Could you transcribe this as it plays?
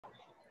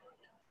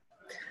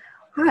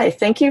Hi,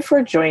 thank you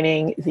for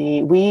joining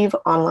the Weave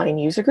online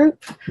user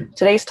group.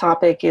 Today's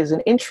topic is an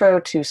intro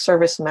to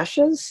service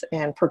meshes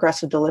and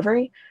progressive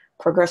delivery.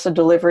 Progressive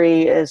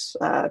delivery is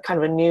kind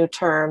of a new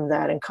term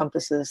that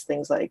encompasses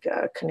things like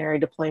Canary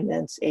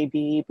deployments,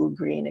 AB,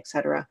 blue-green,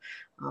 etc.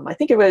 I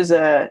think it was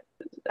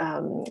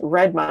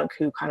Red Monk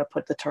who kind of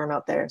put the term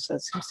out there, so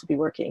it seems to be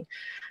working.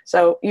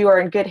 So you are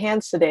in good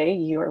hands today.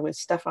 You are with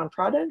Stefan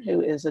Prodan,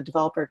 who is a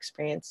developer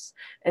experience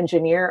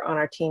engineer on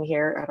our team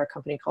here at our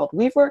company called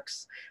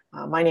Weaveworks.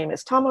 My name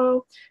is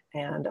Tomo,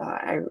 and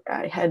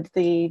I head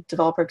the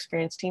developer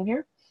experience team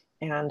here.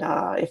 And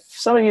if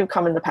some of you have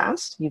come in the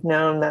past, you've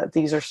known that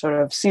these are sort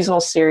of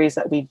seasonal series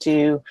that we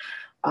do,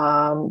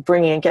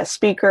 bringing in guest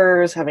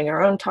speakers, having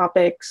our own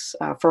topics.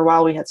 For a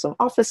while, we had some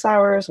office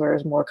hours where it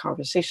was more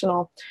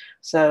conversational.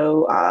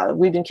 So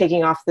we've been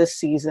kicking off this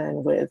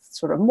season with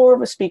sort of more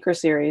of a speaker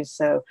series.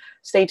 So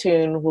stay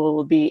tuned.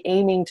 We'll be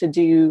aiming to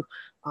do,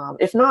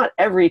 if not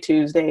every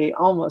Tuesday,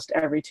 almost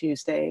every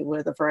Tuesday,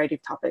 with a variety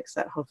of topics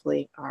that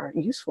hopefully are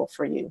useful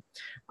for you.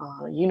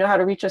 You know how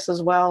to reach us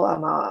as well.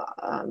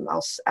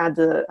 I'll add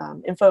the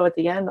info at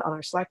the end on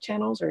our Slack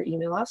channels or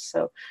email us.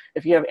 So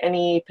if you have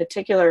any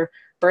particular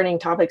burning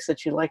topics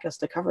that you'd like us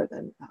to cover,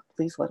 then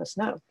please let us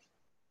know.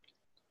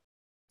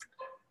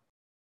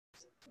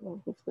 Well,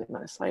 hopefully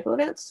my slide will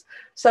advance.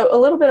 So a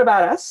little bit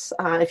about us.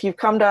 If you've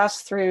come to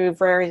us through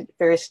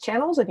various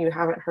channels and you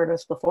haven't heard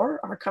us before,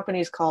 our company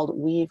is called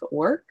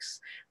Weaveworks.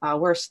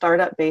 We're a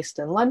startup based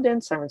in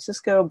London, San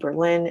Francisco,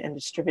 Berlin, and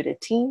distributed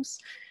teams.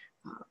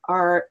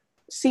 Our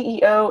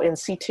CEO and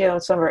CTO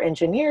and some of our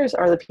engineers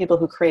are the people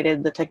who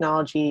created the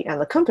technology and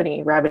the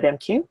company,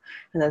 RabbitMQ,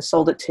 and then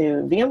sold it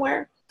to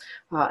VMware.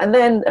 And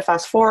then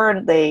fast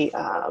forward, they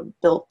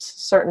built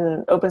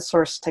certain open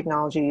source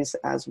technologies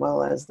as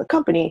well as the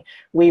company,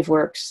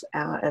 Weaveworks,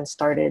 and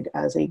started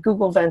as a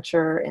Google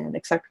venture and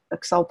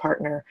Excel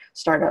partner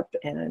startup.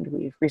 And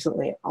we've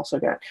recently also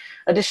got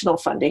additional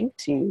funding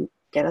to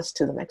get us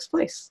to the next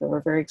place. So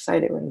we're very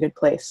excited. We're in a good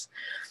place.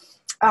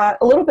 A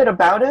little bit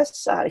about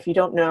us, if you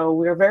don't know,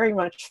 we're very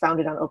much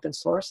founded on open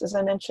source, as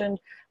I mentioned.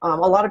 A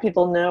lot of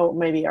people know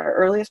maybe our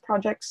earliest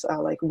projects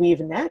like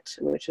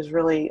WeaveNet, which is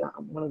really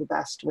one of the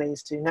best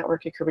ways to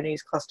network your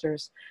Kubernetes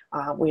clusters.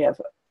 We have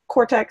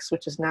Cortex,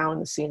 which is now in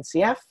the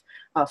CNCF,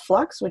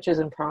 Flux, which is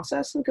in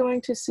process of going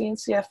to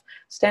CNCF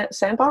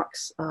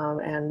sandbox.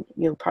 And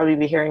you'll probably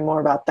be hearing more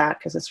about that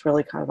because it's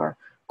really kind of our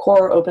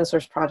core open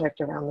source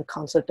project around the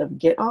concept of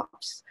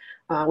GitOps.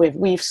 We have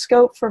Weave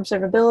Scope for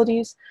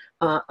observability,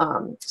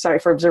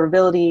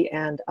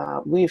 and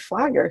Weave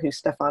Flagger, who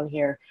Stefan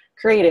here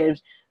created,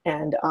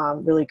 and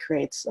really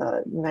creates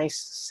a nice,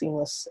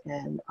 seamless,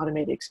 and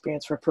automated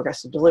experience for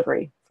progressive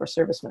delivery for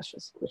service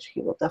meshes, which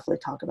he will definitely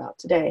talk about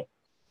today.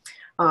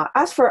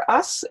 As for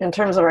us, in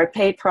terms of our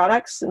paid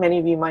products, many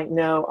of you might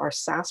know our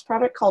SaaS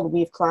product called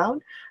Weave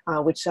Cloud,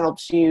 which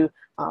helps you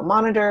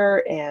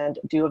monitor and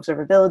do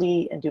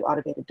observability and do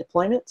automated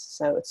deployments.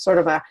 So it's sort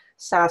of a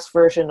SaaS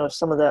version of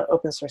some of the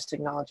open source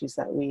technologies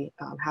that we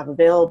have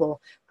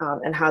available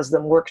and has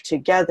them work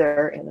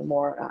together in a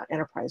more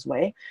enterprise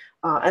way.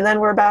 And then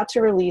we're about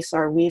to release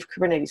our Weave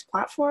Kubernetes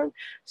platform.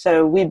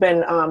 So we've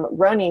been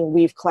running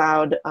Weave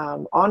Cloud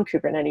on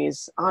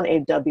Kubernetes on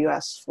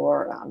AWS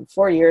for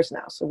 4 years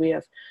now. So we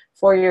have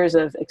 4 years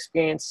of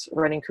experience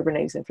running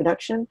Kubernetes in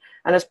production.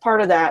 And as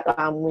part of that,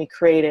 we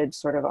created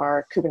sort of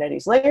our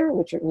Kubernetes layer,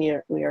 which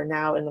we are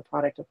now in the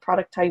product of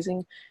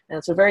productizing. And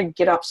it's a very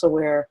GitOps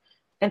aware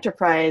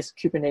enterprise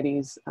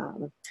Kubernetes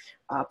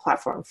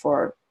platform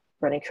for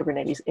running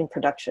Kubernetes in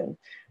production.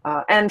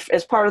 And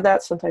as part of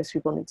that, sometimes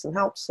people need some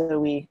help. So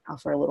we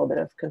offer a little bit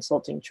of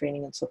consulting,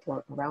 training, and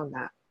support around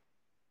that.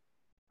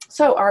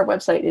 So our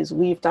website is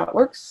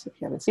weave.works.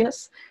 If you haven't seen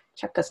us,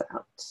 check us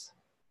out.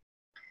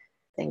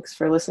 Thanks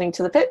for listening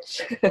to the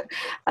pitch.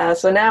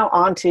 So now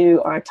on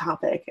to our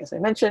topic. As I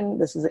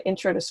mentioned, this is an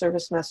intro to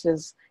service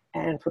meshes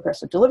and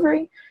progressive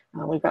delivery.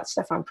 We've got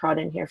Stefan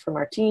Prodan here from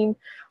our team.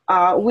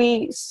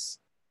 We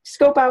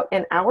scope out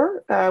an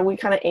hour. We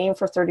kind of aim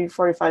for 30 to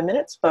 45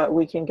 minutes, but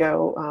we can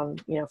go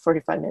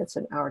 45 minutes,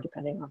 an hour,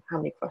 depending on how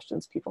many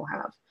questions people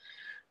have.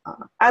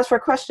 As for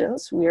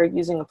questions, we are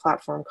using a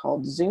platform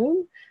called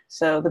Zoom.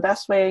 So the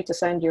best way to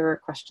send your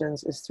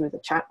questions is through the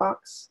chat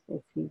box.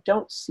 If you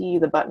don't see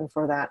the button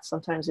for that,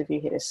 sometimes if you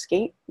hit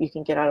escape, you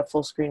can get out of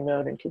full screen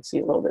mode and can see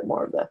a little bit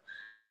more of the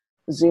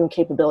Zoom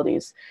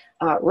capabilities.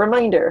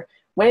 Reminder,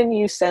 when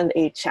you send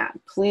a chat,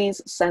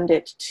 please send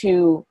it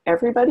to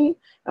everybody,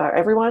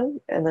 everyone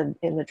in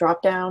the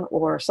drop-down,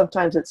 or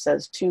sometimes it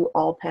says to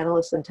all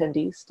panelists and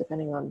attendees,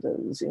 depending on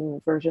the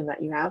Zoom version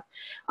that you have.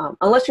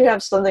 Unless you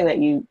have something that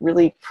you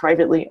really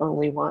privately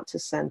only want to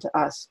send to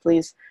us,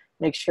 please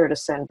make sure to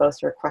send both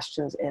your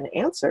questions and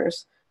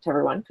answers to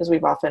everyone, because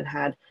we've often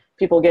had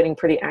people getting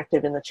pretty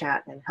active in the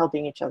chat and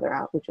helping each other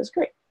out, which is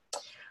great.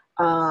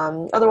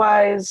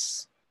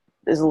 Otherwise,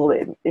 is a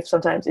little bit,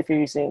 sometimes if you're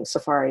using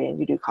Safari and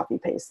you do copy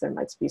paste, there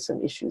might be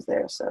some issues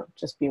there. So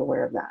just be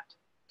aware of that.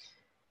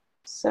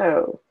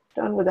 So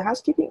done with the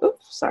housekeeping.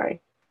 Oops,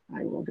 sorry.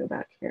 I will go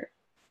back here.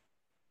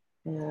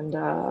 And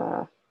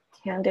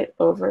hand it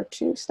over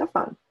to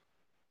Stefan.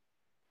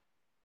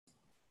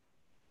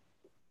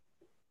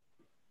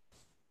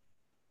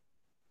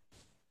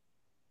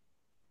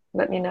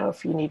 Let me know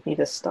if you need me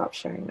to stop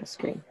sharing my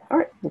screen. All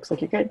right, looks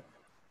like you're good.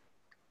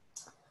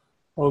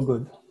 All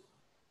good.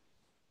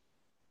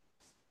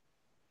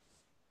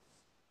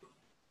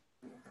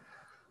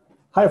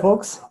 Hi,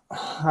 folks.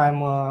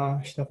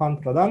 I'm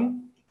Stefan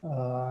Prodan,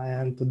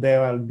 and today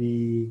I'll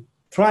be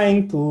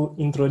trying to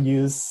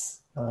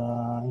introduce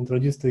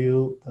to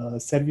you the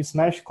service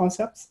mesh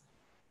concepts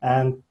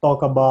and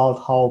talk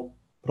about how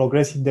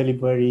progressive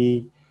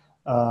delivery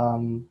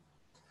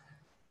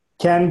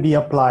can be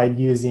applied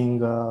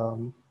using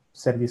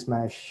service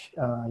mesh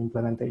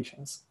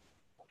implementations.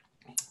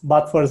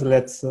 But first,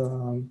 let's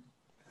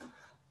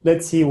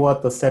see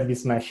what the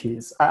service mesh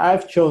is.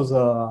 I've chosen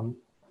a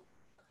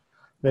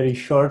very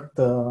short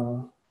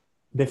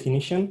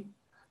definition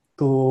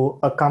to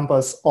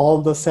encompass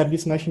all the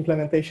service mesh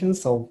implementations,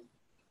 so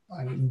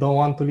I don't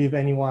want to leave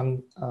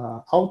anyone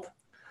out.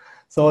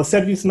 So a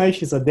service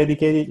mesh is a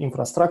dedicated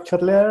infrastructure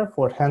layer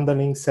for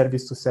handling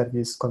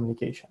service-to-service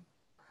communication.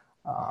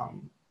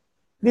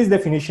 This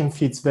definition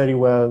fits very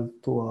well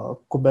to a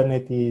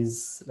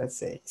Kubernetes, let's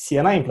say,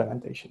 CNI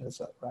implementation as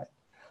well, right?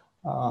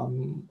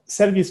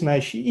 Service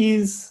mesh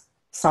is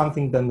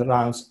something that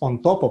runs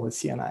on top of a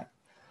CNI.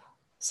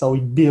 So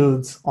it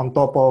builds on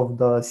top of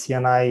the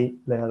CNI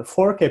layer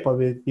 4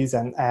 capabilities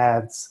and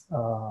adds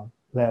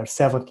layer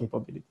 7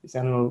 capabilities.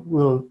 And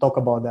we'll talk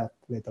about that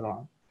later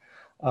on.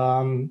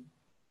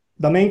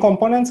 The main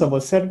components of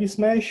a service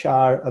mesh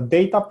are a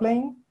data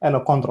plane and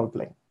a control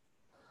plane.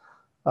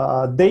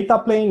 Data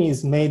plane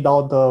is made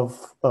out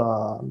of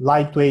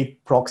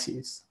lightweight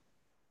proxies.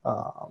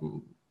 A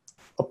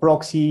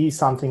proxy,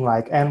 something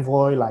like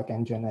Envoy, like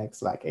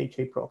Nginx, like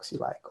HA proxy,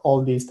 like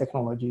all these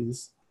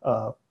technologies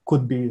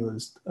could be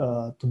used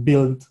to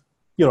build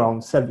your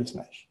own service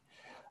mesh.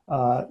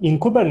 In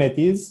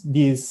Kubernetes,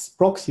 these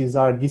proxies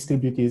are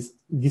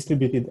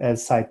distributed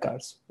as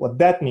sidecars. What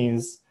that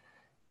means,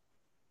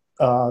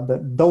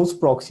 that those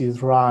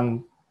proxies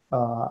run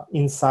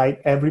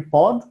inside every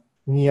pod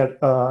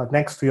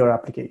next to your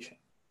application.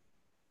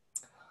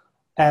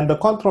 And the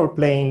control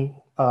plane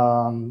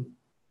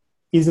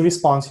is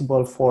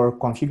responsible for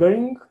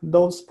configuring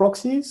those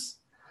proxies,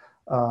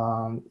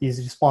 is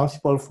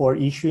responsible for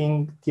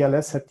issuing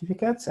TLS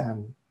certificates,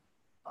 and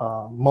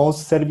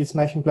most service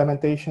mesh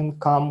implementations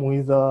come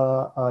with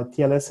a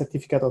TLS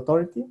certificate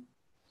authority.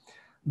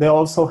 They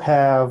also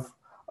have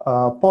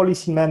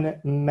policy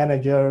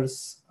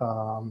managers.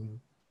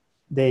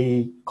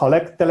 They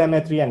collect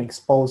telemetry and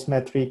expose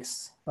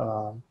metrics.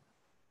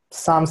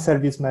 Some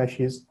service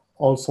meshes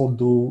also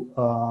do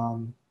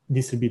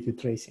distributed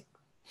tracing.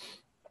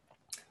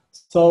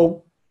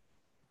 So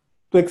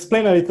to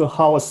explain a little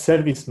how a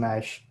service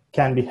mesh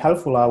can be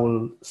helpful, I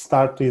will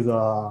start with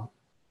a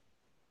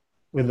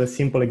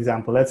simple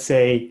example. Let's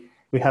say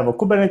we have a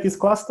Kubernetes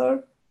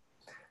cluster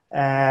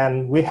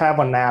and we have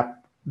an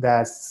app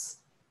that's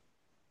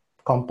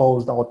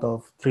composed out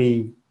of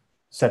 3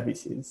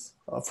 services: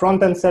 a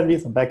front-end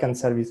service, a back-end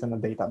service, and a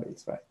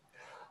database, right?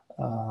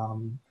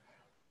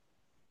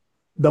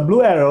 The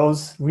blue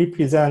arrows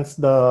represents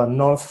the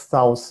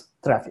north-south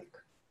traffic.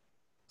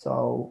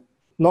 So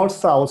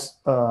north-south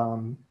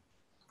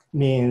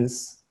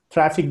means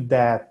traffic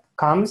that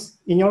comes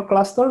in your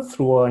cluster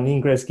through an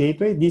ingress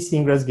gateway. This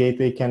ingress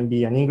gateway can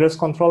be an ingress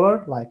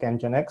controller like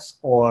Nginx,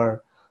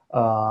 or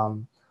a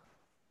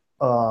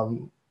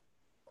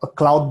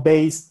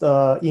cloud-based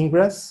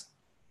ingress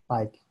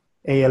like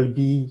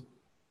ALB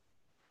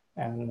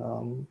and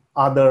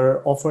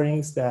other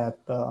offerings that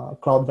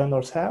cloud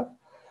vendors have,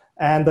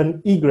 and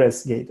an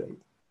egress gateway.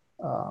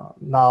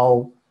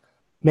 Now,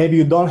 maybe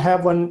you don't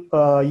have an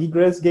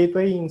egress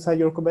gateway inside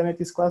your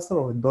Kubernetes cluster,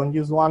 or don't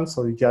use one,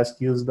 so you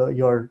just use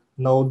your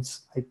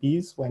nodes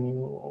IPs when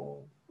you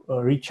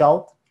reach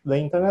out to the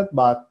internet.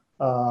 But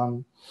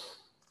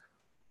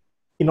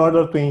in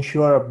order to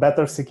ensure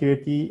better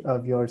security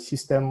of your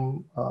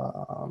system,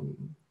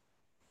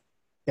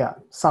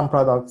 some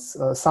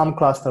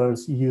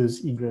clusters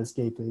use egress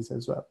gateways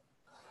as well.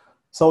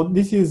 So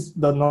this is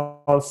the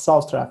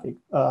north-south traffic.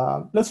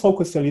 Let's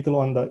focus a little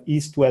on the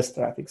east-west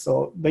traffic.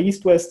 So the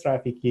east-west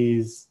traffic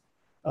is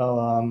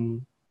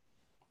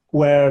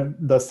where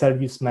the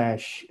service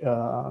mesh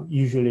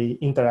usually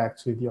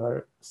interacts with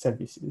your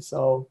services.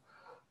 So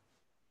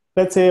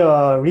let's say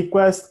a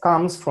request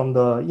comes from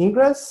the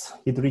ingress,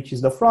 it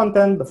reaches the front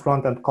end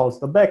calls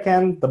the back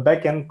end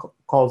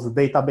calls the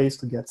database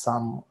to get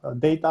some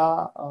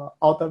data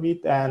out of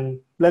it,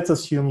 and let's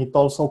assume it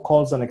also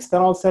calls an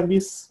external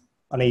service,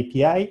 an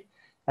API,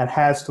 and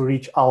has to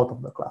reach out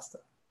of the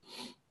cluster.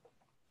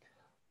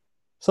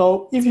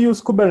 So if you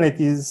use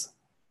Kubernetes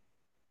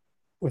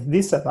with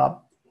this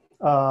setup,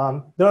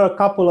 there are a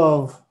couple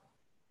of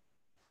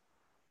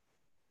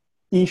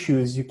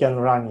issues you can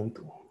run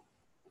into.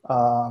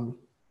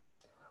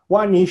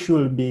 One issue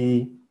will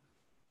be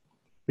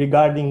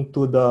regarding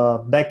to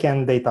the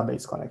backend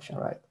database connection,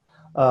 right?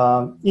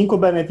 In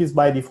Kubernetes,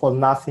 by default,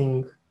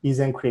 nothing is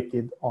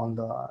encrypted on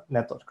the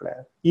network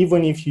layer.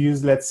 Even if you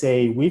use, let's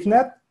say,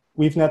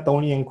 WeaveNet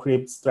only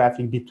encrypts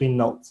traffic between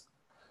nodes.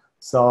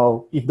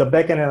 So if the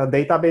backend and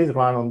the database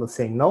run on the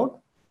same node,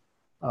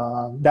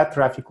 that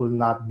traffic will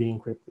not be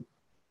encrypted.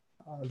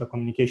 The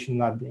communication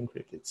will not be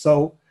encrypted.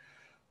 So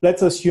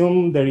let's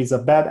assume there is a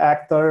bad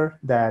actor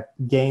that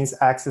gains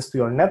access to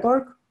your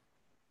network.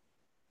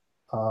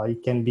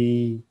 It can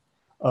be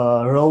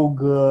a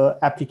rogue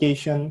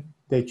application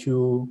that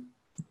you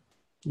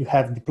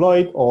have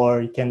deployed,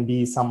 or it can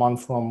be someone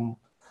from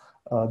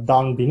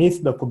down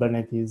beneath the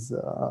Kubernetes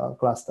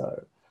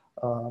cluster,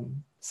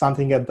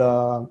 something at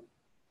the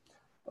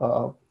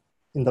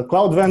in the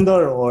cloud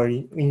vendor or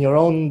in your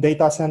own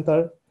data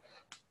center.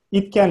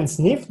 It can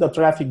sniff the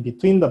traffic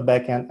between the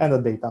backend and the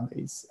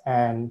database.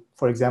 And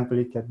for example,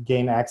 it can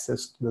gain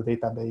access to the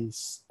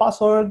database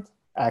password,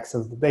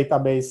 access the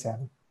database,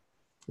 and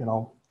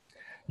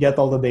get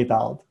all the data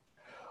out.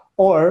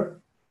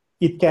 Or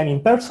it can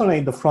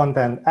impersonate the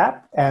front-end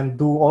app and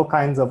do all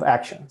kinds of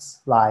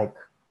actions like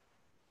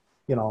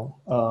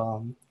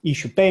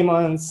issue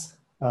payments,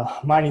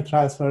 money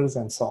transfers,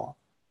 and so on.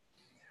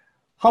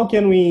 How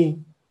can we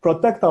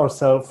protect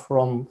ourselves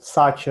from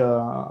such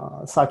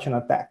an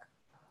attack?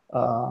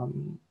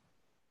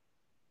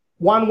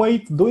 One way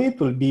to do it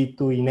will be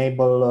to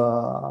enable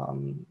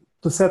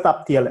to set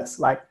up TLS.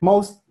 Like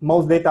most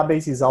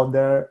databases out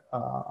there,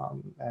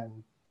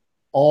 and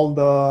all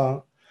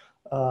the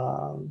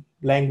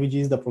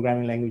languages, the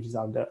programming languages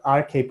out there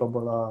are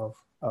capable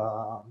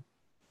of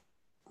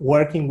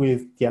working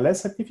with TLS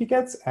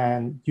certificates,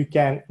 and you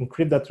can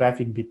encrypt the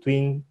traffic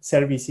between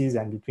services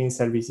and between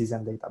services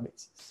and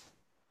databases.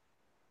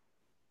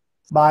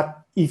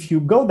 But if you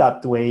go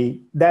that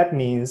way, that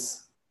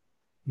means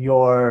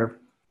your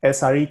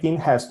SRE team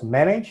has to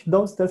manage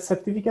those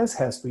certificates,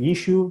 has to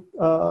issue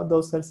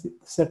those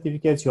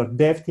certificates. Your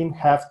dev team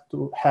has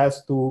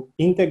to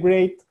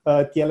integrate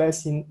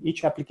TLS in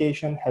each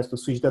application, has to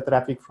switch the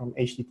traffic from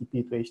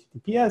HTTP to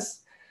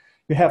HTTPS.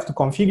 You have to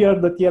configure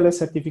the TLS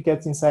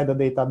certificates inside the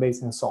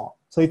database and so on.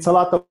 So it's a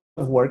lot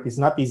of work. It's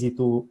not easy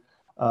to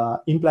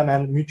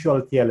implement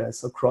mutual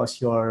TLS across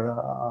your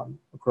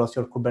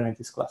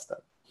Kubernetes cluster,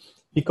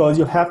 because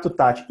you have to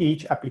touch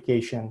each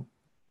application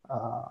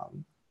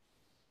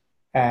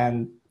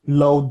and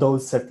load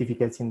those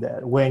certificates in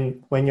there.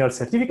 When your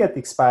certificate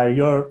expires,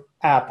 your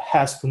app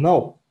has to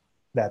know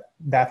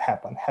that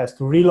happened, has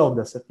to reload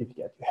the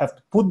certificate. You have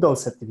to put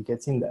those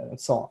certificates in there and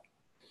so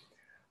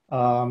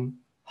on.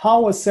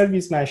 How a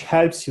service mesh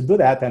helps you do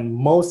that, and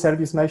most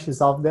service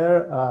meshes out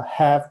there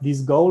have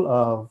this goal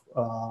of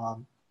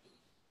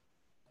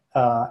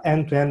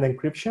end-to-end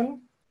encryption,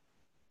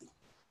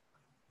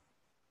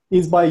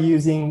 is by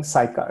using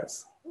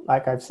sidecars,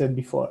 like I've said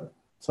before.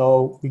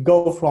 So we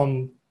go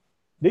from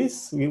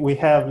this, we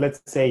have,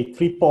 let's say,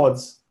 3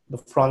 pods, the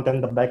front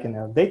end, the back end,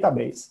 and the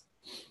database.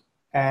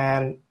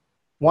 And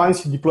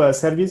once you deploy a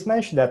service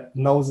mesh that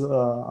knows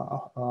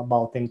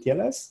about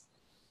MTLS,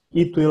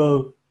 it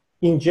will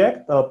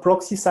inject a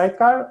proxy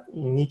sidecar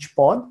in each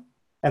pod,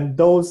 and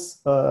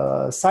those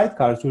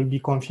sidecars will be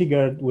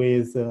configured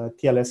with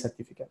TLS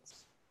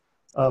certificates.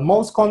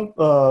 Most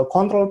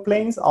control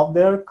planes out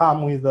there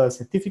come with a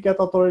certificate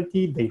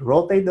authority. They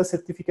rotate the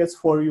certificates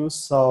for you.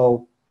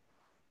 So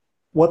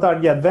what are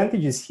the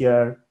advantages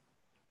here?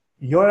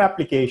 Your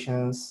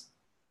applications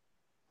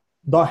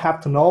don't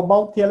have to know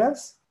about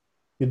TLS.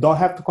 You don't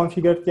have to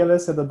configure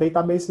TLS at the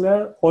database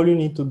layer. All you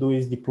need to do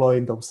is deploy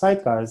those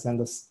sidecars, and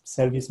the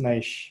service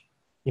mesh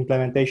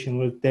implementation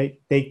will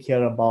take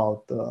care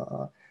about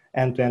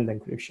end-to-end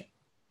encryption.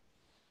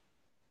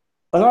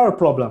 Another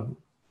problem,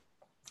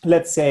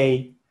 let's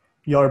say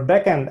your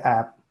backend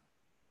app,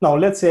 no,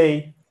 let's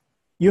say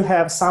you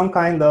have some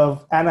kind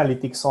of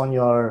analytics on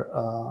your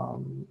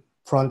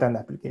front-end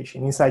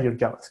application inside your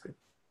JavaScript,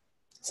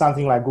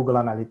 something like Google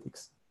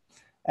Analytics.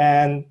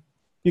 And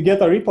you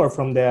get a report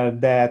from there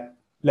that,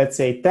 let's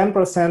say,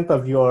 10%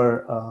 of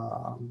your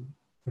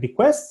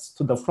requests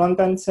to the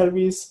front-end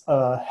service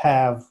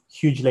have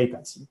huge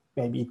latency.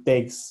 Maybe it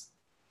takes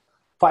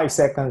 5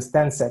 seconds,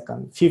 10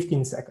 seconds,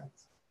 15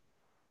 seconds.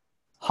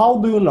 How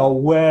do you know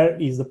where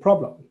is the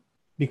problem?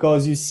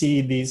 Because you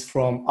see this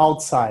from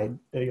outside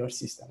your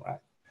system, right?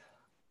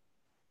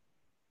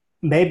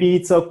 Maybe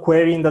it's a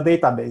query in the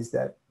database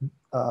that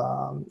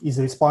is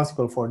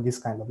responsible for this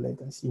kind of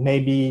latency.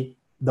 Maybe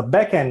the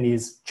backend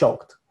is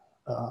choked,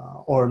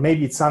 or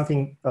maybe it's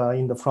something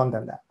in the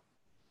front-end app.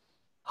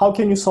 How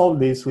can you solve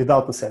this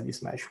without a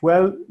service mesh?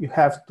 Well, you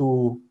have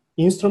to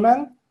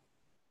instrument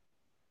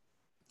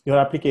your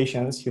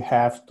applications. You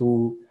have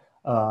to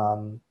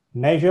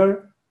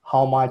measure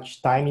how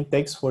much time it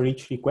takes for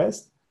each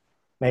request.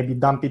 Maybe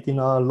dump it in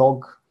a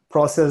log,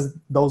 process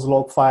those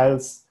log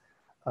files,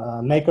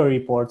 make a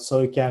report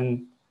so you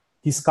can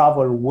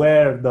discover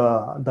where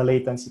the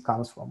latency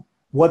comes from.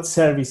 What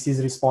service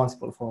is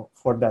responsible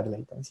for that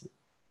latency?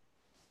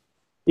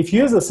 If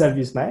you use a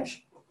service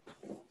mesh,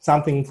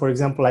 something, for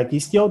example, like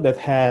Istio that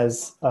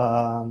has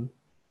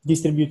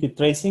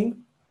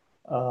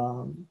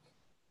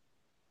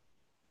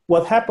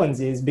what happens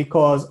is,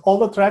 because all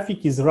the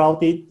traffic is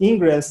routed,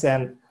 ingress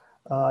and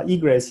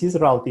egress is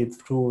routed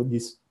through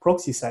this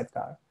proxy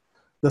sidecar,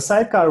 the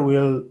sidecar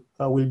will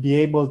be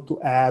able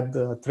to add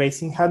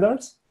tracing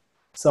headers.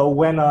 So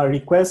when a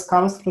request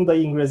comes from the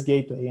ingress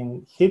gateway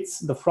and hits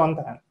the front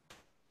end,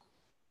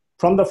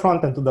 from the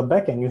front end to the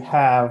back end, you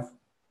have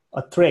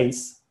a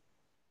trace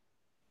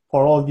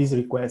for all these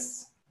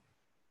requests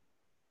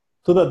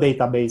to the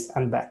database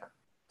and back.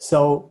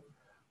 So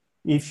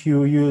if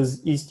you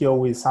use Istio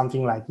with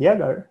something like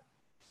Jaeger,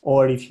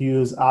 or if you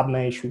use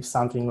AppMesh with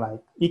something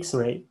like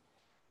X-Ray,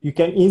 you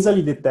can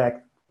easily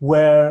detect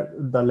where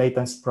the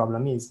latency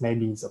problem is.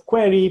 Maybe it's a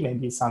query,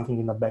 maybe it's something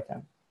in the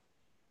backend,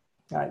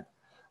 right?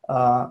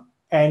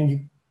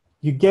 And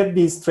you get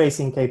this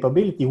tracing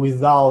capability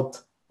without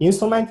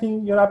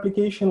instrumenting your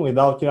application,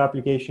 without your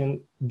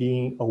application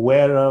being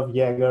aware of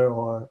Jaeger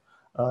or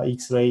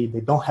X-Ray.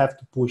 They don't have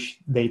to push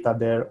data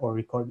there or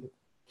record it.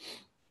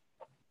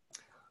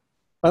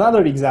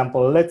 Another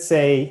example, let's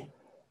say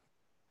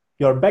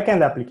your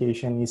backend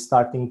application is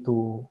starting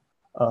to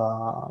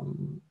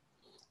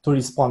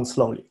respond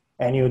slowly,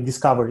 and you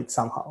discover it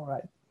somehow,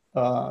 right?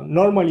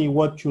 Normally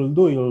what you'll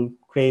do, you'll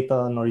create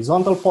an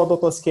horizontal pod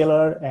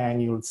autoscaler,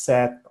 and you'll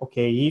set,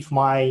 okay, if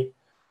my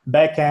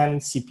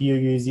backend CPU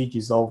usage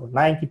is over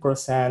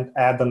 90%,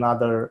 add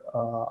another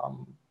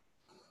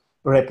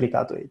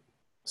replica to it.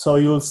 So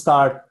you'll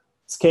start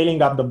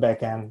scaling up the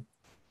backend.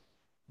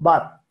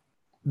 But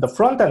the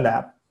front-end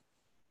app,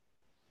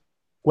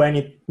 when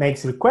it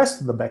makes requests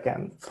to the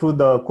backend through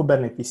the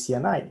Kubernetes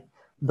CNI,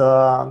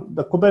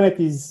 the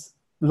Kubernetes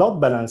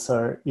load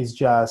balancer is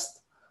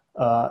just,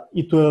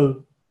 it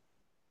will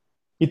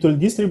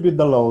distribute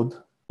the load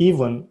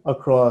even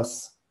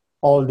across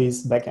all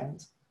these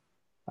backends,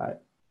 right?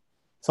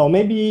 So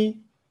maybe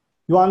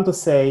you want to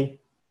say,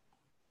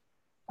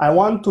 I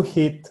want to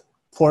hit,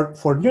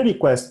 for new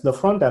requests to the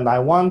front end, I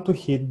want to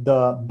hit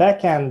the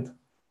backend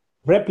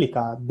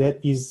replica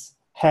that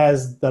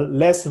has the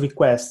less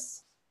requests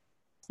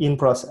in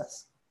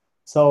process.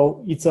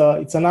 So it's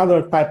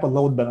another type of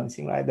load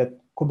balancing, right? That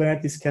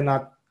Kubernetes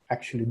cannot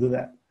actually do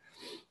that.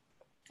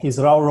 It's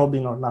raw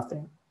robin or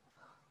nothing.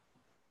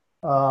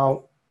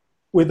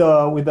 With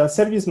the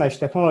service mesh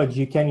technology,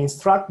 you can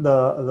instruct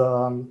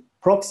the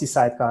proxy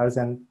sidecars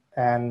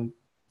and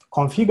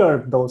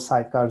configure those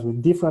sidecars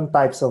with different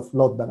types of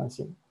load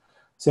balancing.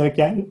 So you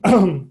can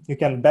you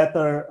can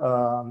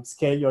better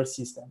scale your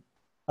system.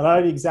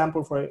 Another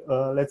example for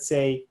let's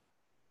say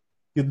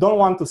you don't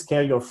want to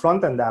scale your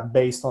front-end app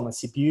based on a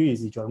CPU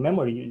usage or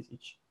memory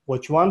usage.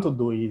 What you want to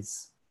do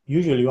is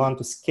usually you want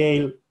to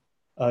scale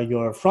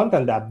your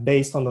front-end app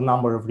based on the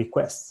number of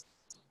requests.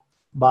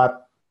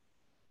 But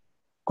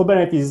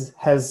Kubernetes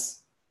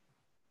has,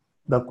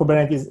 the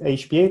Kubernetes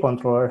HPA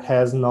controller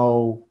has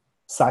no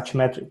such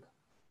metric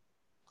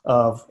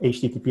of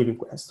HTTP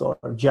requests or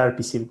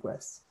gRPC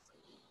requests.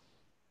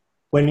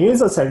 When you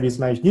use a service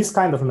mesh, these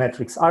kind of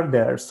metrics are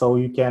there, so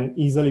you can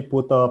easily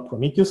put a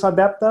Prometheus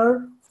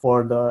adapter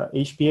for the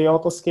HPA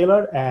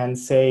autoscaler and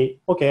say,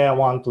 okay, I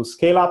want to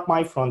scale up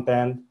my front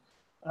end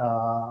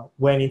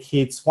when it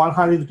hits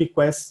 100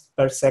 requests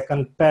per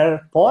second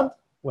per pod.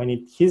 When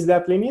it hits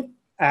that limit,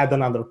 add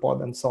another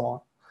pod and so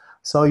on.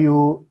 So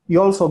you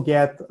also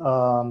get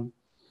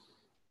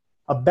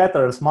a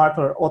better,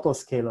 smarter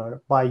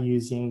autoscaler by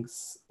using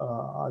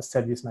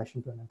service mesh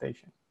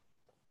implementation.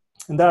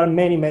 And there are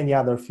many, many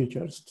other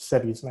features to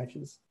service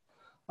meshes.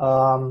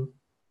 I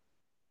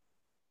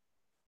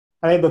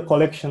made a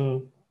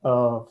collection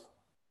of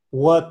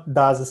what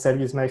does a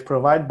service mesh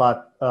provide,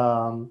 but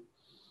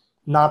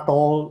not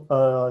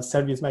all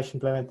service mesh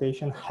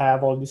implementation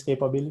have all these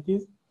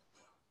capabilities.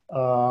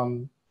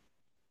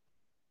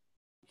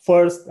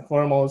 First and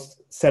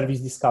foremost, service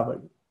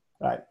discovery,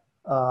 right?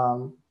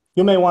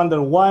 You may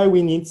wonder why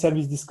we need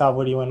service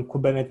discovery when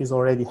Kubernetes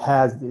already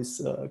has this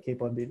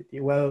capability.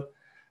 Well,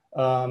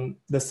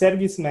 the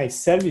service mesh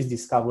service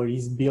discovery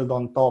is built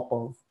on top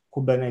of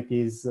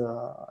Kubernetes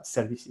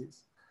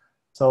services.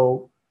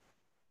 So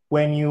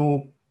when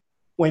you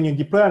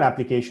deploy an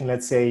application,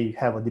 let's say you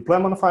have a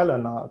deployment file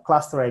and a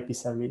cluster IP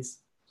service,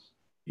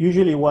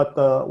 usually what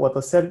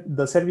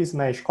the service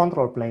mesh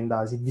control plane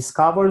does, it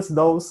discovers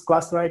those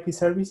cluster IP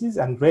services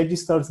and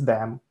registers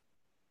them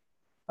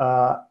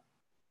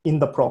in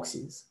the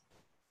proxies.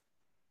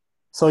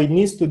 So it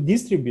needs to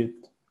distribute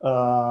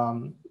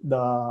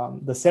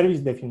the service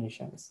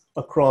definitions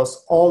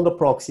across all the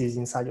proxies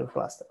inside your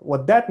cluster.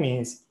 What that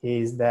means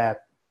is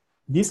that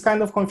this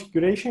kind of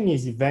configuration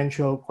is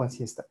eventually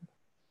consistent.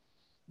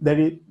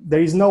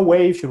 There is no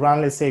way if you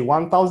run, let's say,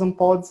 1,000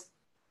 pods,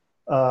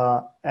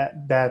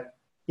 that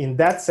in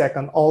that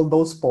second, all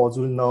those pods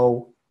will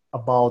know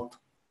about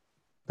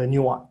the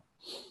new one.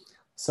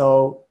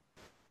 So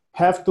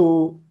have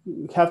to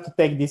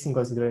take this in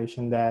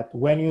consideration, that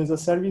when you use a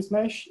service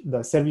mesh,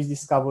 the service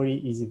discovery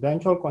is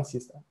eventually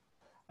consistent.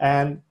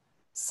 And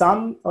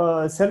some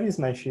service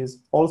meshes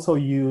also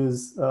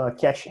use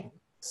caching.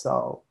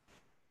 So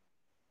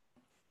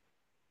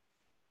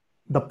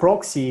the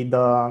proxy,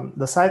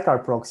 the sidecar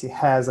proxy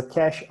has a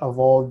cache of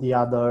all the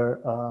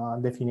other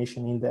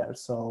definition in there.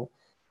 So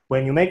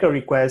when you make a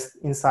request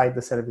inside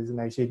the service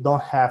mesh, you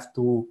don't have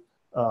to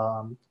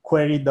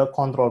query the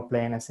control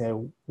plane and say,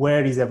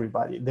 where is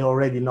everybody? They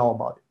already know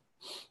about it.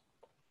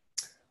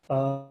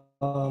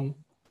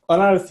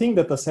 Another thing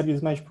that the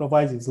service mesh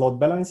provides is load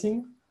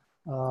balancing.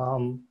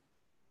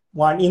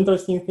 One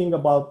interesting thing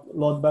about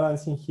load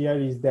balancing here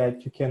is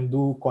that you can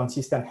do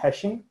consistent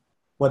hashing.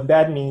 What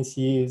that means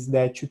is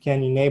that you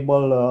can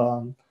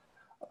enable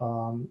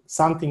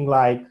something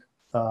like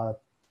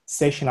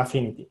session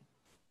affinity.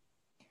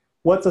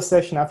 What's a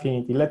session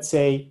affinity? Let's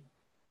say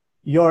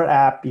your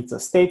app, it's a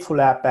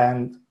stateful app,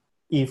 and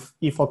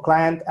if a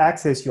client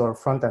accesses your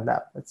front-end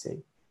app, let's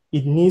say,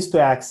 it needs to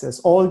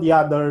access all the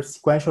other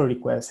sequential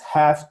requests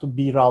have to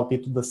be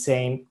routed to the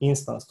same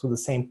instance, to the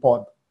same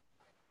pod.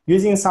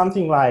 Using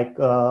something like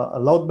a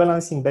load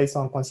balancing based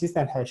on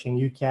consistent hashing,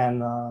 you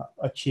can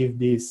achieve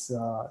this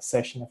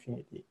session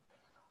affinity.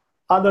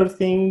 Other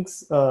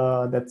things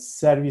that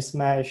service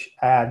mesh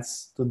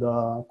adds to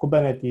the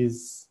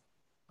Kubernetes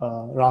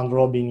round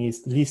robin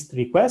is list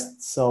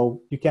requests.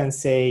 So you can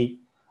say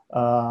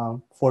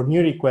for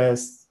new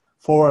requests,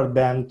 forward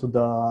them to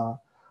the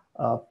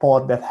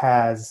pod that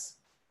has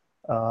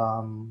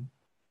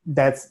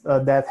that's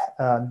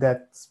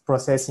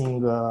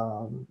processing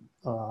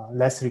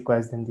less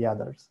requests than the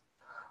others.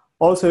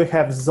 Also, you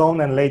have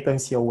zone and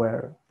latency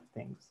aware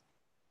things.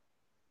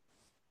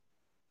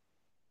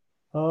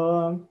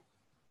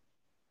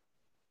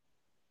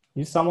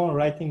 Is someone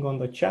writing on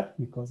the chat?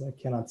 Because I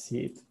cannot see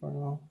it for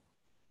now.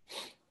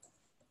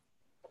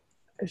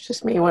 It's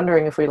just me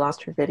wondering if we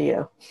lost her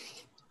video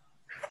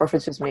or if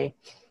it's just me.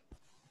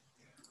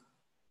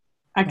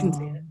 I can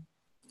see it.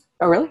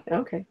 Oh, really?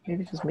 Okay,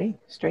 maybe it's just me.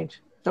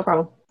 Strange. No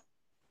problem.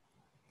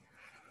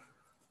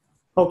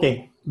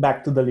 Okay,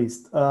 back to the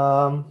list.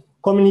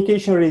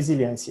 Communication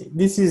resiliency.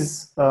 This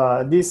is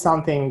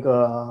something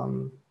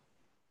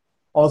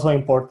also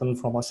important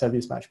from a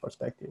service mesh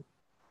perspective.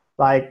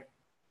 Like,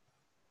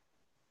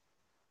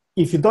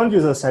 if you don't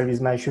use a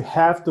service mesh, you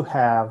have to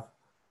have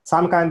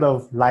some kind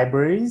of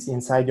libraries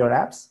inside your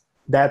apps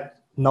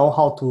that know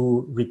how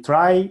to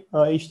retry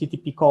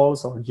HTTP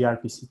calls or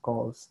gRPC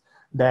calls,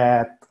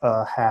 that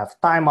have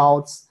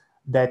timeouts,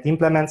 that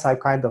implement some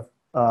kind of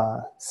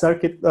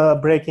circuit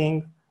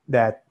breaking,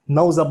 that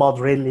knows about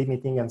rate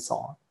limiting and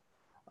so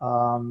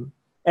on.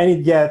 And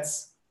it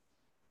gets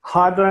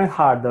harder and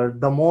harder.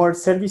 The more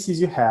services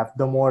you have,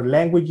 the more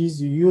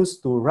languages you use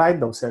to write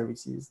those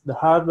services, the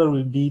harder it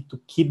will be to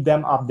keep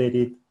them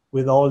updated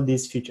with all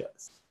these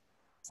features.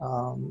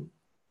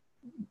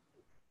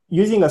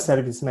 Using a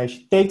service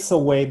mesh takes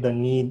away the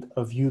need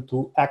of you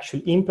to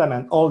actually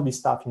implement all this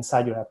stuff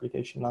inside your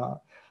application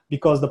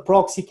because the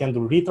proxy can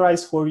do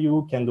retries for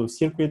you, can do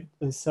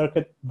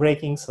circuit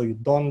breaking so you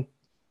don't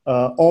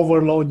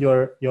overload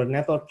your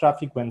network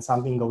traffic when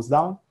something goes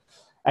down.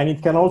 And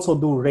it can also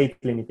do rate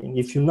limiting.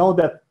 If you know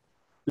that,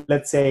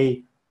 let's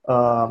say,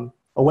 a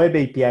web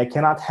API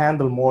cannot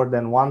handle more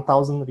than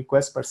 1,000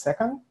 requests per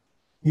second,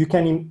 you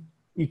can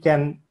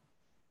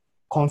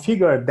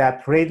configure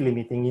that rate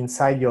limiting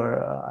inside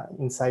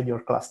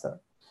your cluster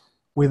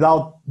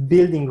without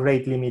building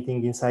rate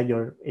limiting inside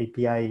your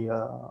API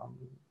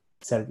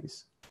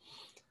service.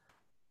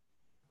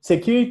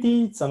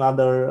 Security, it's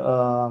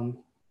another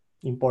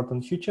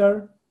important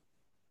feature.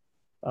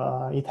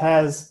 It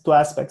has two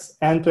aspects: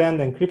 end-to-end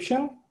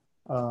encryption,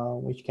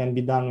 which can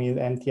be done with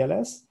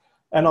MTLS,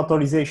 and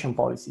authorization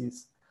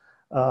policies.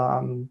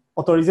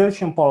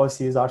 Authorization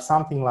policies are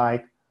something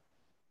like,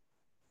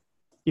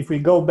 if we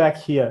go back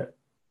here,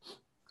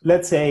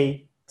 let's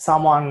say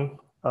someone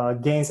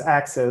gains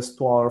access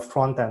to our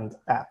front-end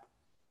app.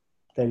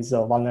 There is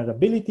a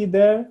vulnerability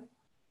there.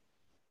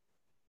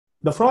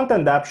 The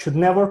front-end app should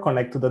never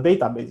connect to the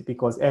database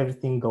because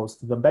everything goes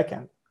to the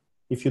backend.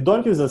 If you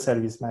don't use a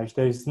service mesh,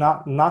 there is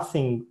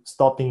nothing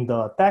stopping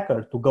the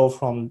attacker to go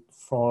from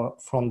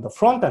the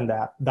front-end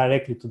app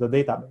directly to the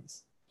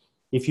database.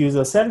 If you use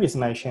a service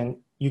mesh,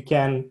 you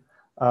can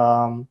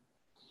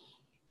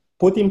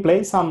put in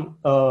place some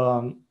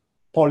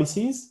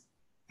policies,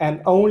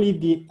 and only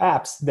the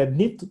apps that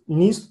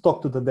needs to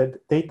talk to the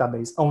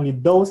database, only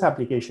those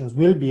applications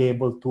will be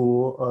able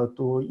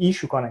to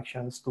issue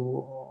connections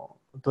to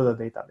the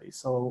database.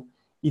 So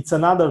it's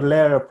another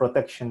layer of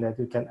protection that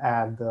you can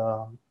add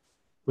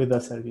with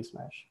a service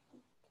mesh.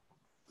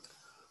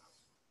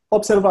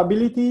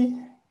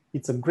 Observability,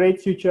 it's a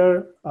great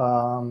feature.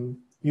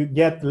 You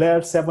get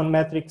layer 7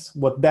 metrics.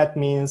 What that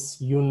means,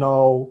 you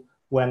know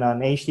when an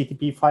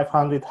HTTP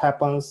 500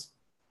 happens,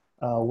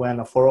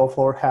 when a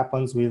 404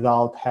 happens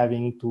without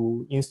having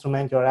to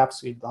instrument your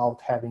apps,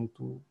 without having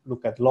to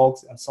look at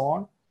logs and so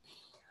on.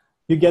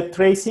 You get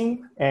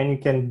tracing, and you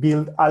can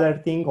build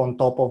alerting on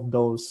top of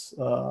those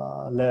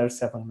layer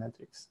 7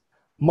 metrics.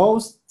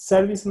 Most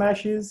service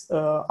meshes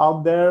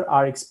out there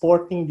are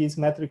exporting these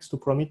metrics to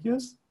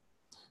Prometheus.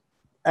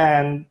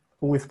 And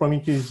with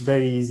Prometheus, it's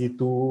very easy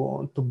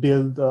to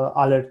build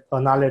an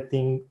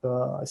alerting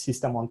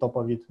system on top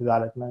of it with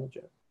Alert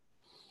Manager.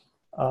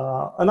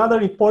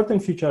 Another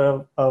important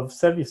feature of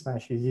service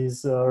meshes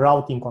is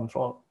routing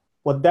control.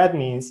 What that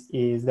means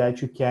is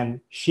that you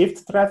can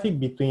shift traffic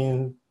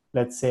between,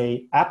 let's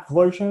say, app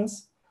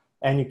versions,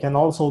 and you can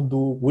also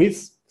do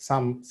with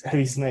some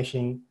service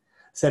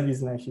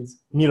meshes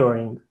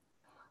mirroring.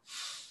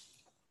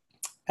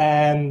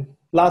 And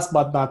last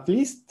but not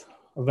least,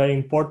 a very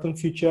important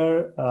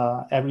feature,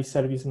 every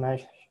service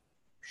mesh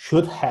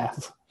should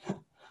have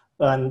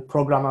a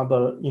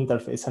programmable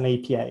interface, an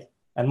API.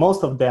 And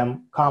most of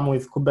them come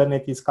with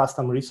Kubernetes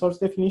custom resource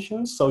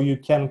definitions, so you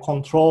can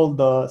control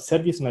the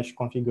service mesh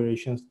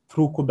configurations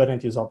through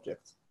Kubernetes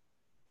objects.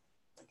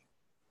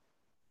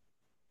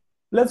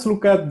 Let's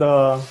look at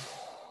the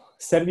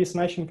service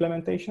mesh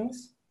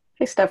implementations.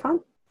 Hey, Stefan.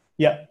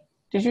 Yeah.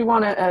 Did you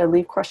want to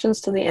leave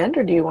questions to the end,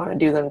 or do you want to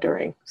do them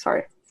during?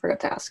 Sorry, forgot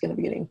to ask in the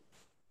beginning.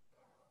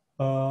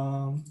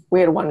 We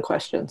had one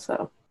question,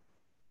 so.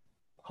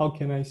 How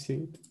can I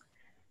see it?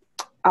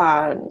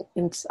 I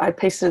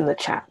pasted in the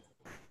chat.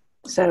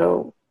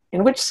 So,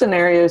 in which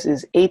scenarios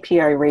is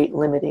API rate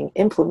limiting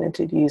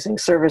implemented using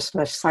service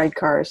mesh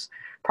sidecars,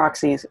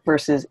 proxies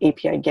versus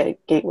API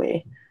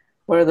gateway?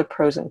 What are the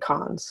pros and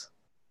cons?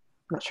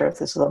 I'm not sure if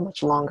this is a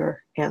much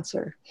longer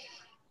answer.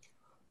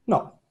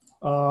 No.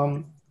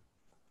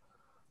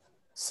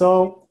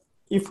 So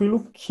if we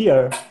look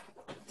here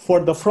for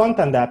the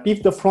front-end app,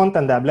 if the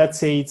front-end app, let's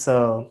say it's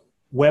a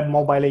web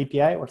mobile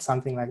API or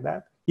something like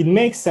that, it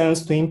makes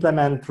sense to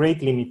implement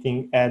rate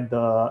limiting at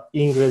the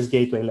ingress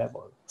gateway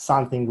level.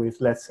 Something with,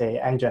 let's say,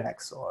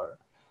 Nginx or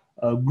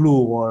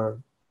Glue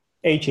or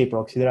HA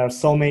proxy. There are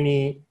so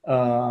many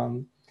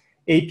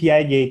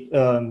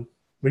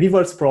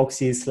reverse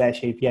proxies /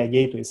 API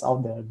gateways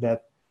out there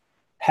that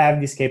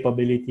have this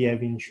capability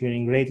of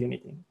ensuring rate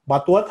limiting.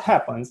 But what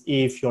happens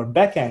if your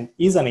backend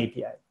is an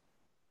API,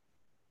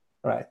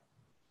 right?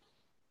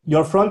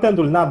 Your frontend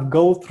will not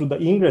go through the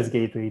ingress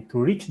gateway to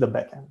reach the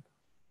backend.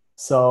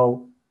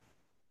 So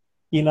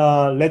in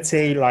a, let's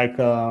say, like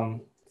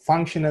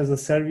function as a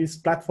service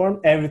platform,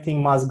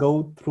 everything must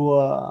go through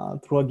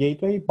a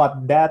gateway,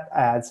 but that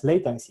adds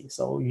latency.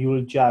 So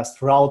you'll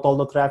just route all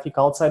the traffic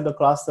outside the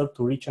cluster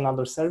to reach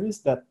another service.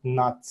 That's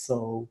not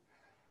so,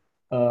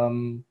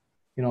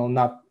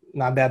 not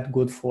that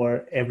good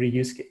for every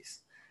use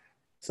case.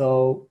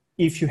 So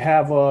if you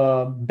have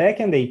a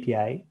backend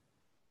API,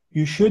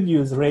 you should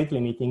use rate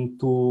limiting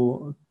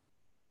to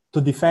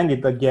defend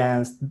it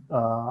against,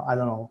 I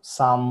don't know,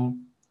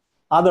 some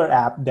other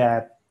app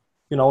that,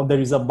 there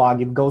is a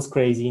bug, it goes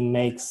crazy and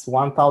makes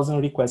 1,000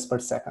 requests per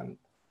second.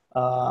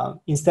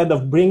 Instead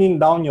of bringing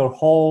down your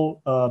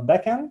whole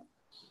backend,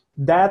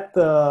 that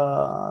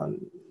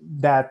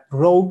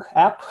rogue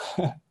app,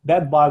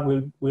 that bug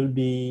will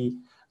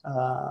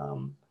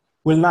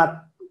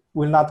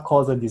not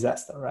cause a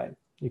disaster, right?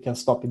 You can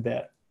stop it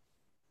there.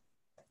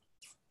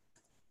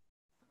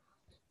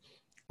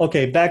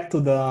 Okay, back to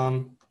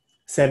the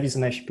service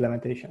mesh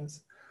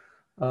implementations.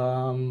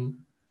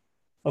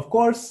 Of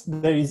course,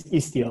 there is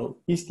Istio.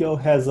 Istio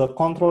has a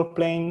control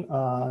plane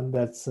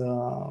that's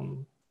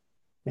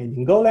made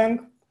in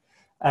Golang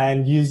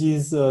and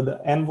uses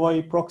the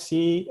Envoy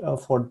proxy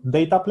for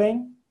data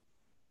plane.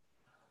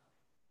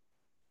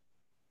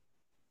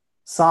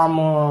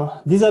 Some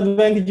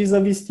disadvantages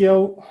of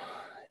Istio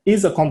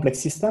is a complex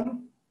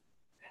system.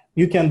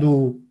 You can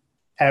do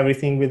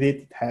everything with it.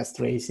 It has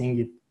tracing,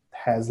 it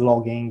has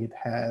logging, it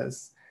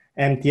has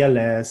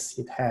MTLS,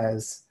 it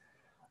has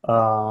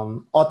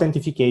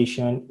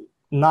authentication,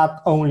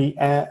 not only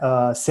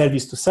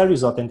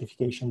service-to-service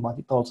authentication, but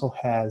it also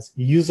has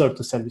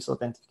user-to-service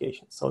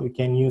authentication. So you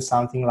can use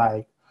something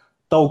like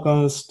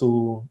tokens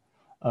to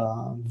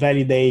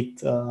validate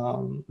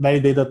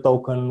the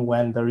token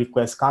when the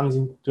request comes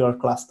into your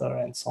cluster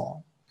and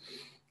so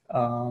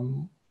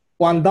on.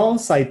 One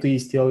downside to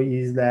Istio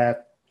is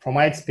that, from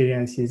my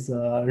experience, is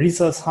a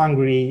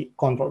resource-hungry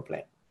control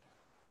plane.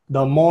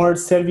 The more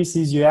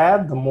services you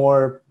add, the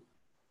more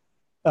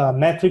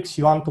metrics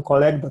you want to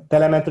collect. The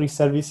telemetry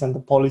service and the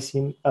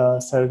policy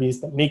service,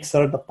 the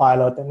mixer, the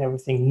pilot, and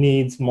everything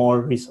needs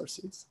more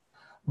resources.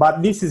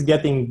 But this is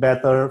getting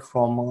better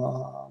from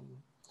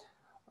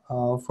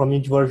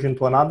each version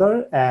to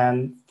another.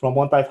 And from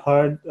what I've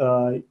heard,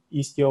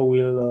 Istio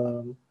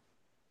will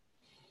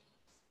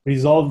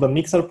resolve the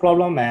mixer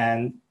problem,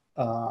 and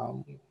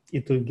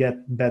it will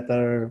get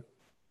better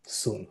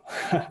soon.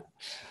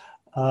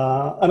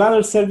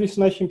 Another service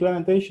mesh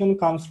implementation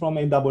comes from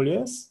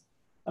AWS.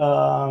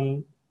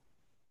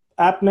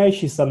 App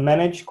Mesh is a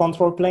managed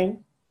control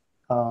plane.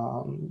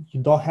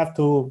 You don't have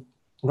to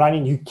run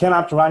it. You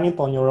cannot run it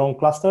on your own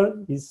cluster.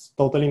 It's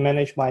totally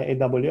managed by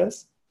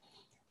AWS.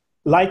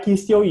 Like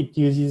Istio, it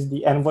uses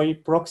the Envoy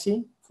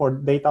proxy for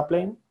data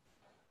plane.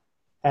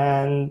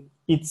 And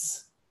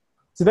it's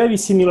very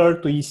similar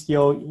to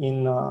Istio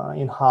in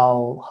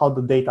how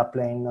the data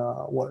plane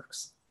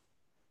works.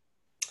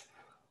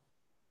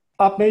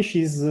 AppMesh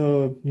is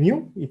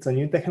new. It's a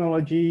new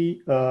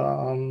technology.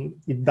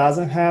 It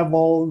doesn't have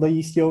all the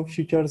Istio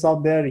features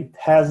out there. It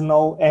has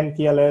no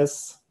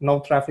MTLS,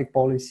 no traffic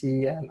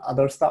policy, and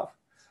other stuff.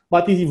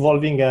 But it's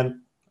evolving, and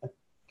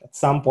At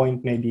some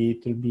point, maybe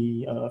it will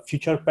be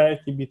future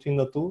parity between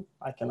the two.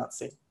 I cannot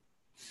say.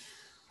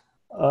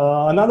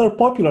 Another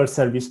popular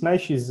service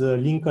mesh is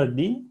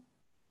Linkerd,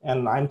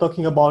 and I'm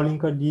talking about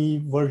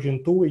Linkerd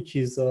version 2, which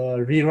is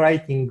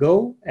rewrite in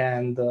Go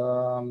and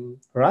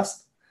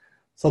Rust.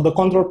 So the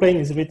control plane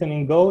is written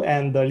in Go,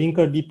 and the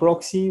Linkerd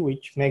proxy,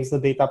 which makes the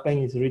data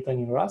plane, is written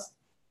in Rust.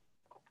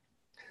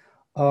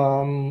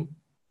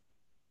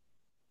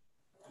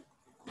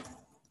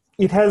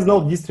 It has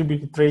no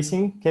distributed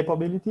tracing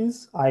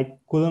capabilities. I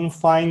couldn't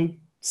find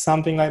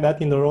something like that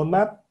in the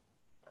roadmap,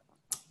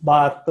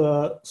 but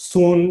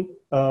soon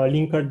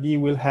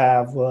Linkerd will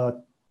have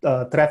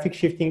traffic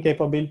shifting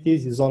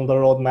capabilities. Is on the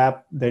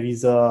roadmap. There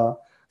is a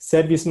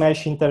service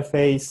mesh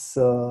interface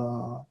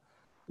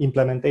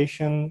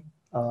implementation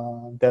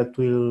that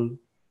will,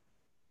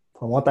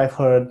 from what I've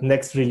heard,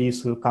 next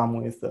release will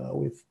come with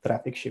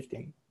traffic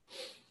shifting.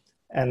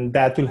 And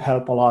that will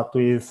help a lot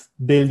with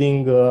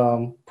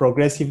building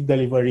progressive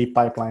delivery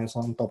pipelines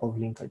on top of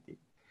Linkerd,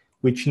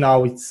 which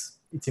now it's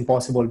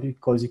impossible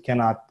because you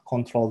cannot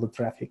control the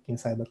traffic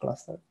inside the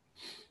cluster.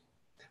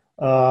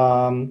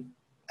 And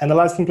the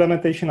last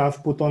implementation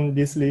I've put on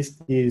this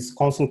list is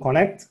Console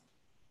Connect.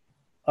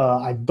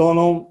 I don't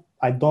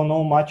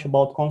know much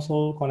about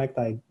Console Connect.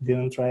 I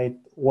didn't try it.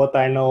 What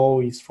I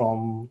know is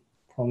from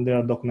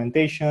their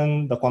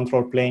documentation, the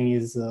control plane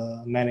is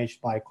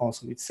managed by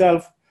Console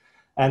itself,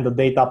 and the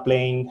data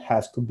plane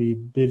has to be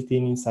built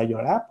inside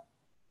your app.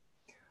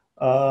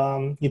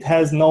 It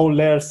has no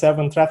layer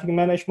 7 traffic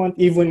management,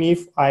 even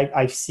if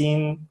I've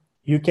seen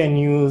you can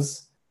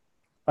use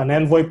an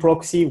Envoy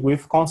proxy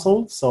with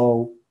Console.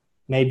 So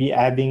maybe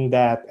adding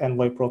that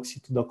Envoy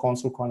proxy to the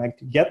Console Connect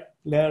to get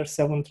layer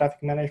 7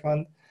 traffic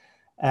management.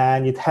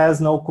 And it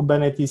has no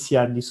Kubernetes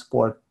CRD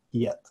support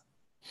yet.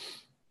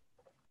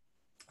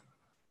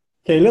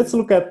 Okay, let's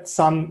look at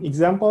some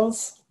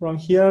examples from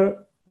here.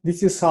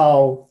 This is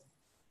how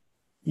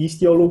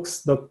Istio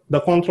looks.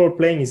 The control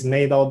plane is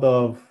made out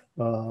of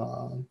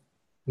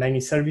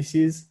many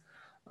services.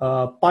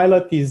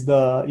 Pilot is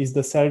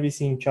the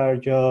service in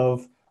charge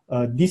of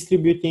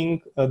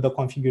distributing the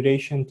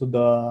configuration to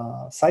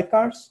the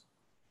sidecars.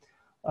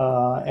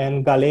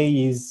 And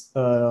Galay is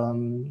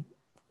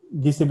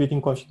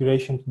distributing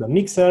configuration to the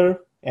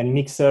mixer. And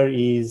mixer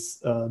is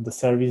the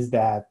service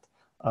that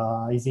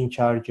is in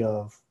charge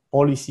of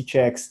policy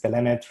checks,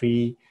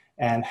 telemetry,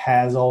 and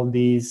has all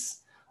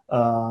these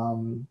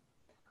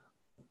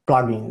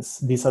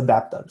plugins, these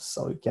adapters.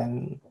 So you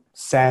can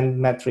send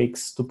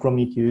metrics to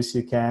Prometheus,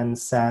 you can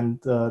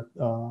send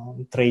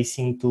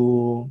tracing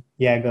to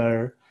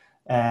Jaeger,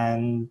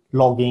 and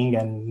logging,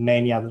 and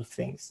many other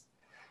things.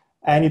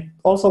 And it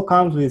also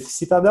comes with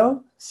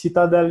Citadel.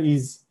 Citadel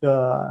is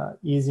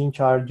in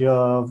charge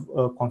of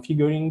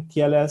configuring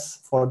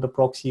TLS for the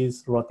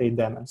proxies, rotate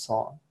them, and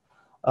so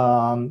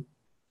on.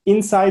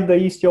 Inside the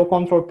Istio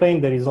control plane,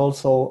 there is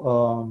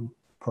also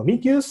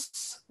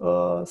Prometheus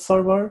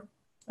server,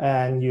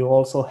 and you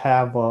also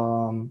have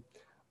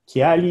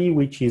Kiali,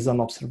 which is an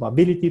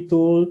observability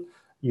tool.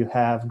 You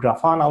have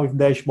Grafana with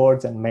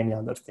dashboards and many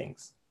other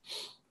things.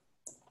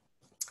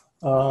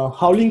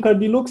 How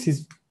Linkerd looks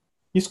is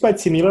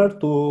quite similar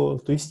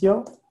to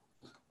Istio.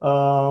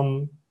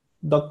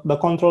 The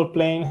control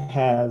plane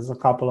has a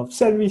couple of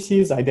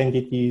services.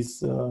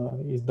 Identities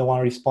is the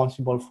one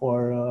responsible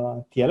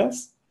for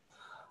TLS.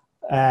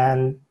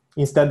 And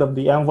instead of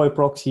the Envoy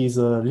proxy is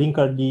a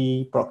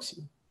Linkerd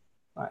proxy.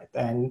 Right.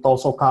 And it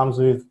also comes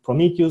with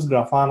Prometheus,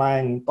 Grafana,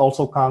 and it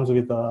also comes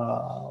with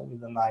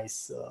a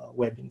nice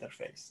web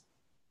interface.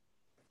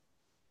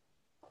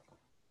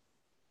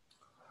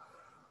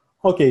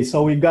 Okay,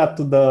 so we got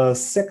to the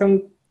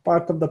second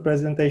part of the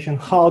presentation.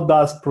 How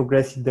does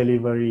progressive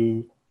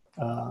delivery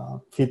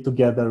fit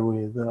together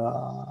with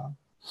the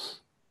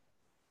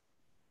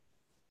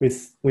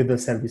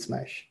service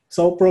mesh?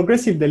 So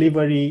progressive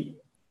delivery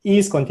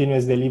is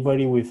continuous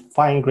delivery with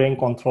fine-grained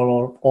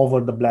control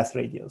over the blast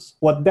radius.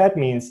 What that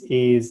means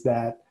is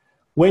that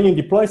when you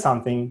deploy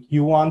something,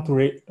 you want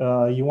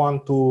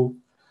to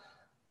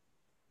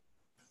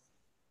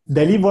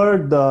deliver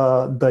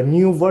the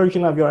new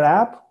version of your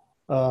app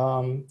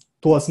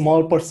to a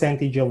small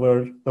percentage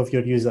of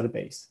your user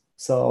base.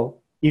 So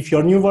if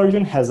your new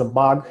version has a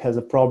bug, has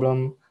a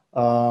problem,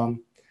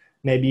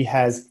 maybe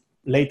has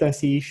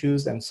latency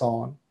issues and so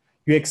on,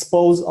 you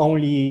expose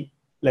only,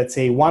 let's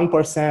say,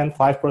 1%,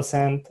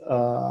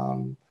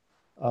 5%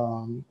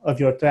 of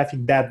your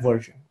traffic that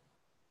version.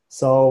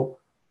 So,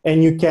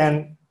 and you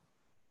can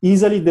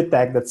easily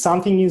detect that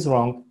something is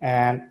wrong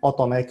and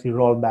automatically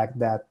roll back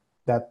that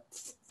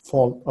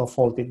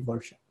faulted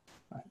version.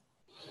 Right?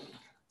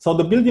 So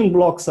the building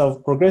blocks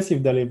of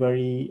progressive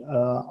delivery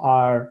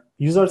are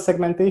user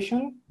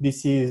segmentation.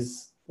 This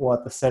is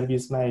what the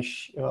service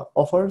mesh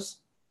offers.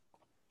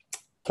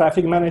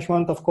 Traffic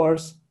management, of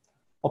course,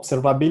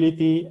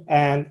 observability,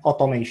 and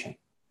automation.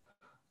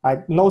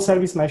 No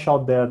service mesh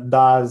out there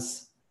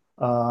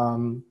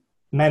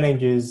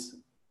manages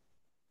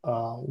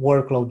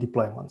workload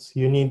deployments.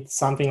 You need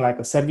something like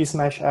a service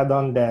mesh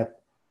add-on that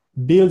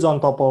builds on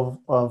top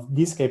of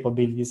these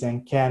capabilities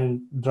and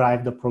can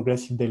drive the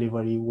progressive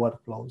delivery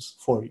workflows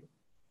for you.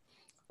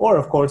 Or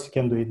of course, you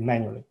can do it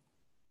manually.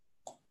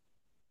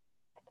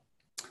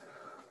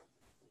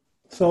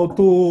 So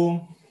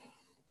to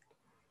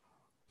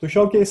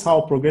showcase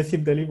how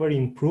progressive delivery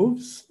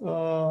improves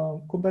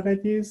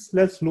Kubernetes,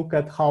 let's look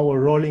at how a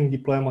rolling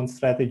deployment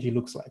strategy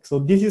looks like. So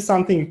this is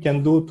something you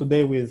can do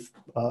today with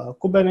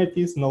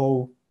Kubernetes,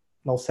 no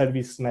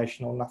service mesh,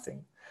 no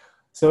nothing.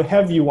 So you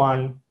have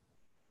V1,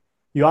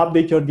 you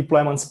update your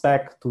deployment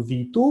spec to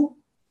V2,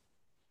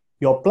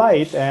 you apply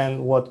it,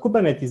 and what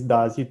Kubernetes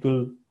does, it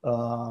will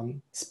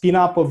spin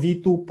up a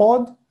V2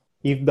 pod.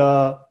 If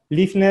the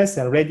leafness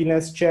and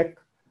readiness check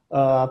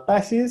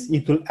passes,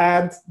 it will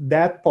add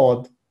that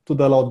pod to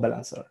the load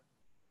balancer.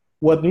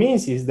 What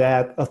means is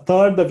that a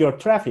third of your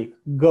traffic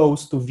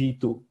goes to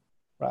V2,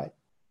 right?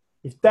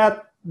 If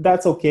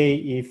that's okay,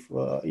 if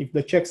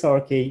the checks are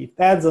okay, it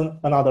adds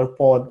another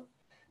pod,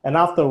 and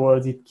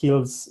afterwards it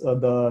kills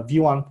the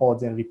V1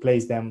 pods and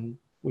replaces them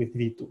with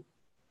V2.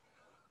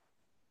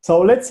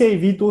 So let's say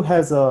V2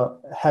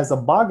 has a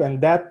bug,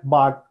 and that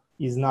bug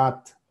is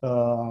not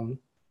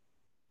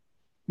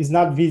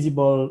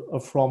visible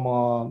from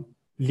a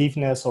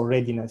leafness or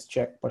readiness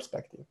check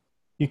perspective.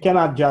 You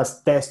cannot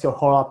just test your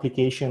whole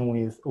application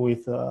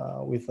with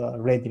a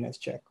readiness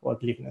check or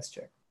leafness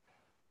check.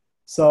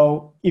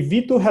 So if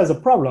V2 has a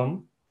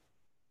problem,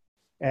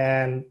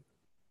 and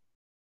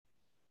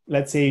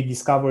let's say you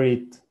discover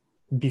it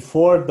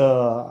before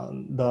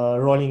the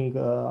rolling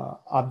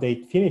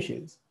update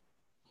finishes,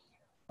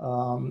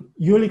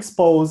 you'll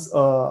expose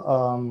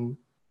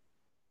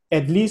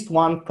at least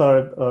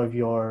 1/3 of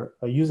your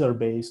user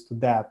base to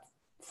that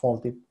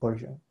faulty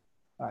version,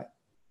 right?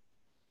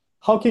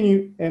 How can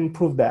you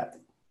improve that?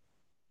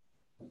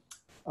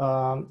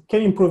 Can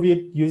you improve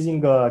it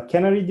using a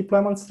Canary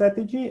deployment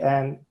strategy?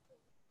 And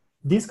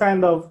this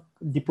kind of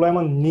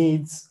deployment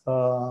needs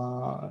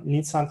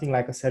something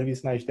like a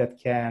service mesh that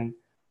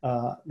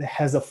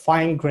has a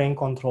fine-grained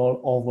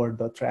control over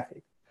the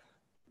traffic.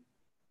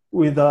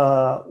 With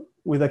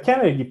a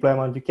Canary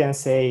deployment, you can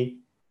say,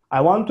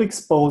 I want to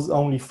expose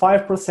only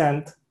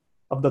 5%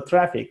 of the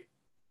traffic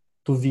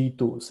to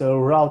V2. So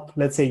route,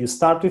 let's say you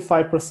start with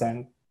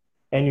 5%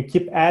 and you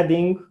keep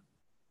adding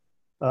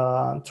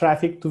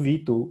traffic to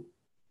V2.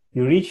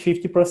 You reach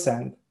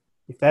 50%.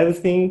 If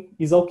everything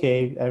is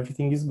okay,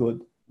 everything is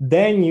good,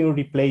 then you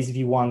replace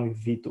V1 with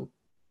V2,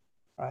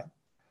 right?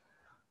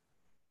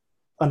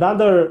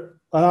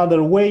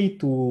 Another way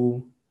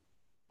to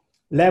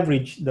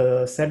leverage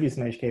the service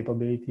mesh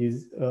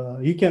capabilities,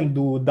 you can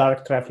do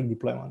dark traffic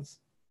deployments.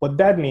 What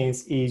that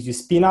means is you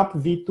spin up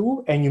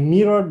V2 and you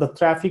mirror the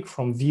traffic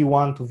from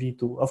V1 to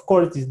V2. Of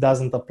course, this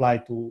doesn't apply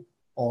to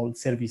all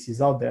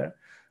services out there,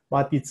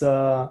 but it's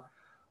a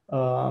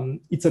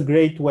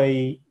great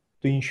way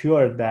to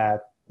ensure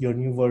that your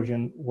new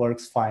version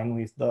works fine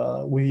with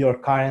your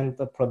current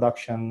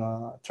production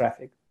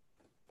traffic.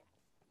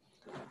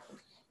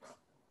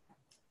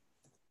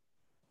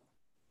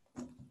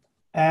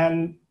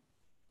 And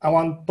I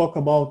want to talk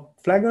about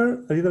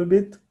Flagger a little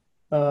bit.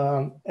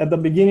 At the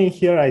beginning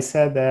here, I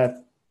said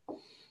that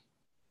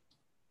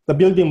the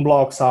building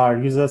blocks are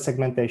user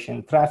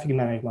segmentation, traffic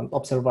management,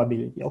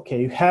 observability.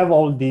 Okay, you have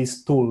all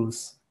these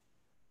tools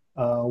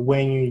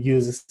when you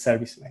use a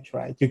service mesh,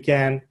 right? You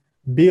can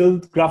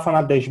build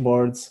Grafana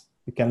dashboards.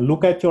 You can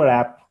look at your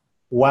app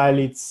while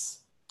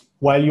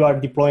you are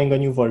deploying a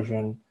new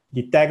version,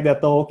 detect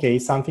that, oh, okay,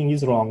 something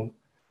is wrong,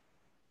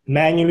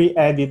 manually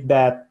edit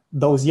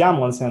those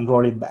YAMLs and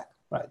roll it back,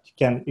 right?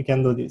 You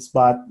can do this.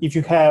 But if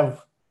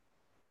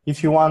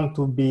you want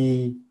to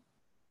be,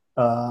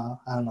 I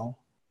don't know,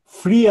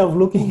 free of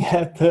looking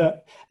at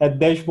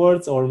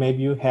dashboards, or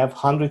maybe you have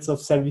hundreds of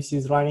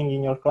services running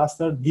in your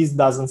cluster, this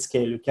doesn't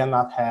scale. You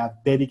cannot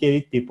have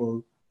dedicated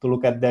people to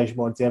look at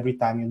dashboards every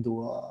time you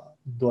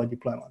do a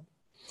deployment.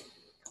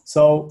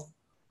 So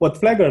what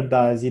Flagger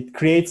does, it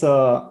creates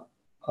a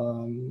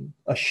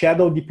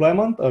shadow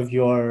deployment of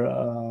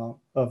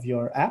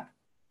your app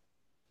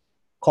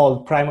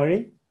called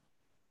primary.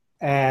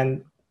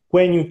 And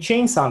when you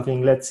change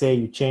something, let's say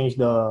you change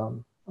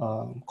the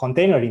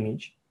container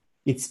image,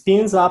 it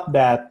spins up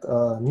that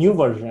new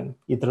version.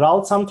 It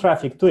routes some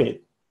traffic to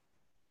it.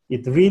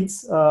 It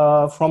reads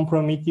from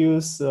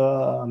Prometheus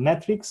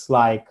metrics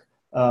like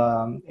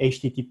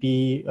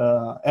HTTP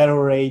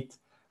error rate,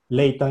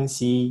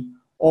 latency,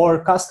 or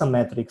custom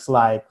metrics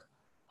like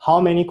how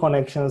many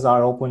connections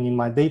are open in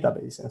my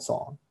database and so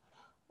on.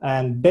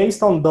 And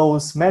based on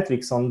those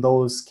metrics, on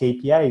those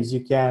KPIs,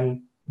 you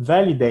can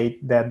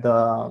validate that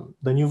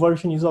the new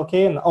version is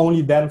okay, and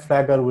only then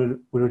Flagger will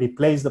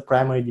replace the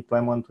primary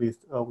deployment with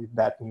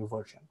that new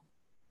version.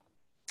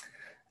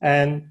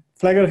 And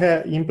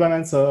Flagger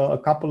implements a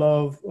couple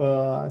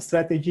of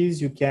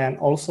strategies. You can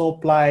also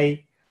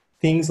apply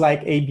things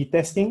like A/B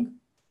testing,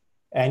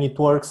 and it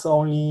works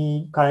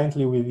only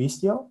currently with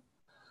Istio.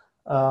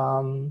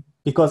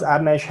 Because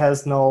AppMesh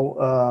has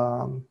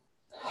no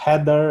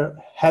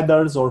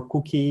headers or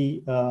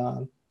cookie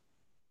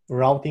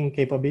routing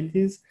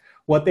capabilities.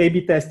 what A/B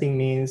testing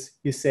means,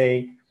 you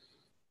say,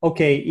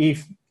 okay,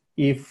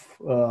 if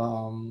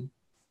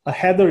a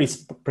header is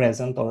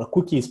present or a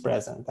cookie is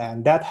present,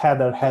 and that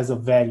header has a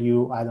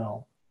value, I don't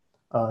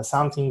know,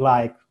 something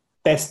like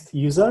test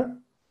user,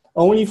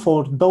 only for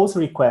those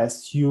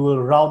requests, you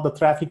will route the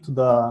traffic to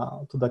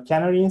the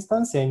Canary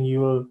instance, and you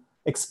will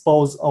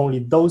expose only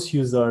those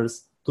users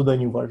to the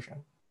new version.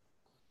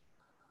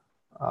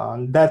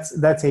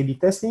 That's A/B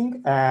testing.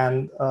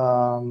 And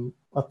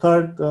a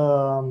third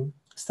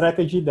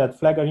strategy that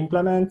Flagger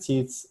implements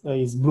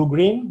is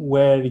blue-green,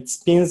 where it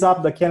spins up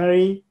the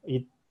Canary.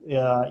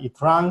 It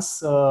runs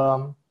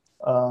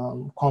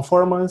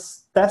conformance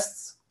tests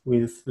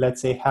with,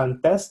 let's say, Helm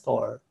test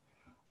or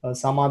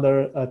some other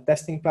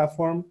testing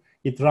platform.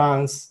 It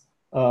runs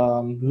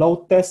load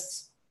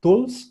tests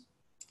tools,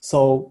 so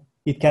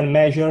it can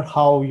measure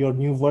how your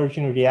new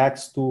version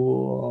reacts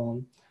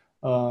to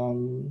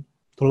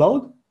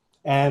load.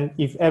 And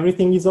if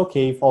everything is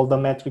okay, if all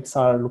the metrics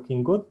are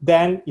looking good,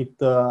 then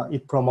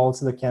it promotes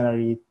the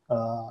Canary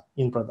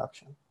in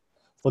production.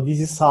 So this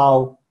is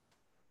how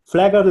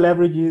Flagger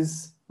leverages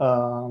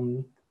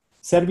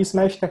service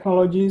mesh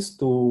technologies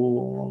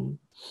to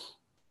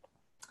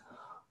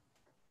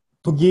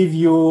give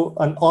you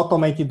an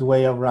automated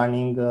way of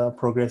running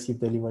progressive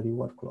delivery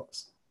workflows.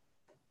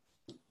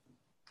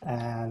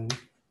 And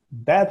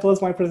that was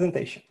my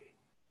presentation.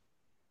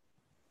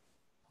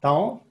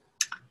 Tao?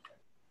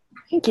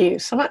 Thank you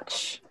so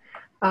much.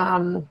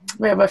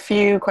 We have a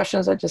few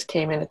questions that just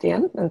came in at the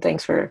end, and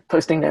thanks for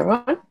posting to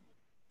everyone.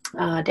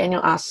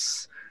 Daniel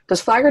asks,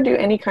 does Flagger do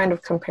any kind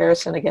of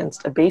comparison against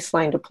a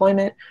baseline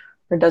deployment,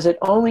 or does it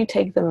only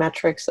take the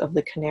metrics of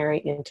the Canary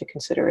into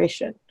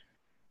consideration?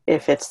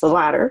 If it's the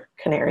latter,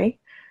 Canary,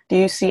 do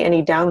you see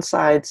any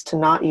downsides to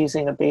not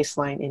using a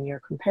baseline in your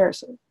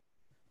comparison?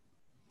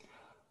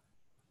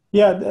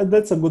 Yeah,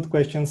 that's a good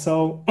question.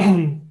 So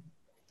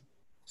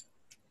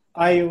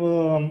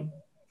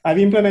I've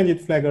implemented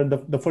Flagger.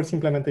 The first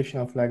implementation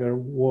of Flagger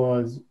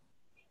was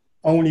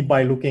only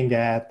by looking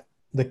at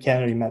the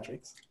Canary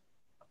metrics,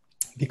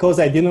 because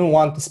I didn't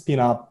want to spin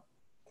up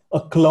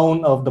a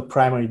clone of the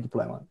primary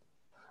deployment.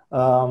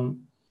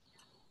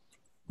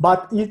 But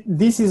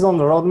this is on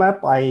the roadmap.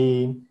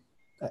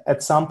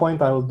 At some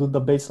point, I will do the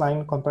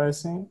baseline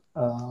comparison.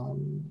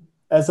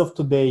 As of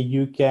today,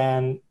 you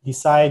can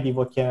decide if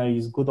a Canary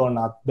is good or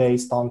not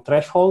based on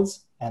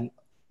thresholds and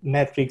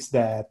metrics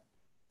that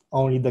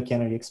only the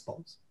Canary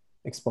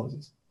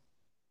exposes.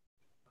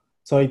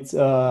 So it's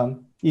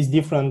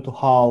different to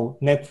how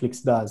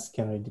Netflix does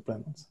Canary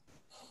deployments.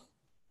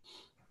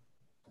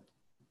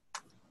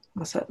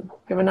 Awesome.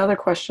 We have another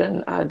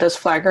question. Does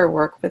Flagger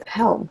work with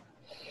Helm?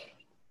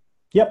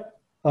 Yep.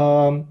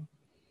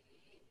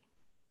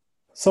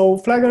 So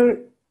Flagger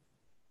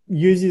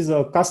uses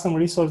a custom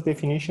resource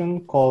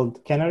definition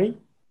called Canary.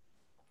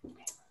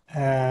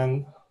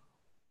 And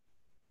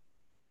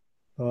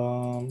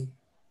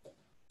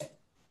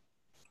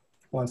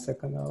one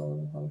second,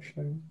 I'll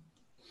show you.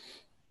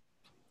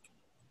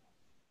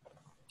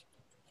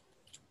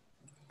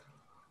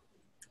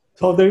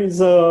 So there is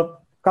a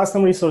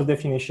custom resource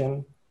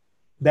definition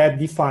that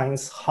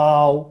defines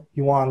how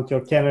you want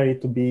your Canary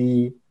to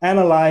be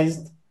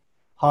analyzed,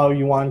 how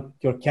you want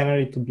your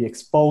Canary to be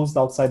exposed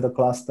outside the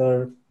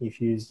cluster.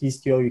 If you use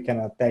Istio, you can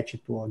attach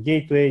it to a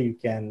gateway. You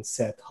can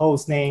set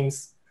host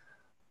names,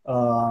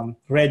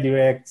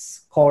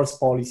 redirects, course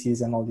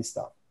policies, and all this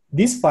stuff.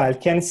 This file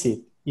can sit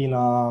in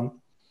a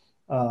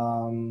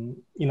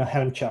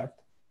Helm chart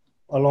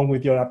along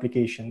with your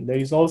application. There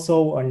is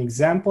also an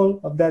example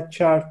of that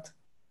chart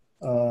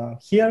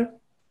here.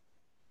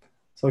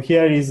 So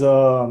here is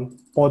a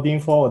pod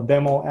info, a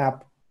demo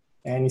app,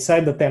 and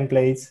inside the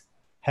templates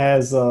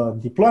has a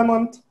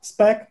deployment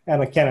spec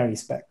and a Canary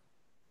spec.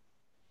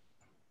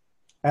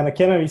 And a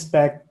Canary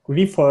spec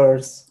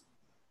refers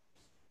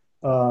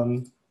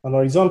an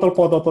horizontal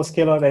pod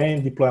autoscaler and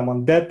any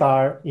deployment that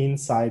are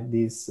inside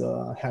this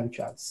Helm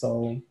chart.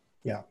 So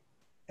yeah.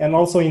 And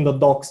also in the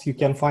docs, you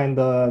can find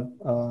the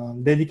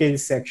dedicated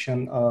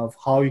section of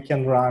how you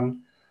can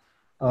run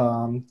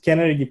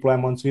Canary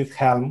deployments with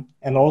Helm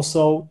and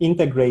also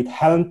integrate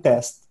Helm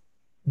test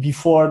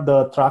before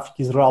the traffic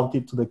is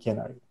routed to the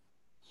Canary.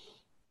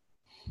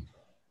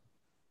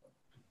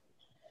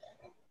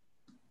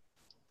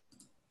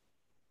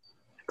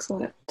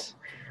 Excellent.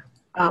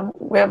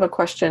 We have a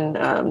question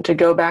to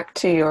go back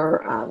to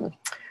your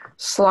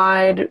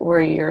slide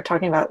where you're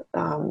talking about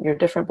your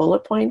different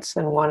bullet points,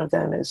 and one of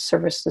them is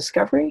service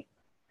discovery.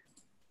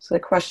 So the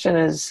question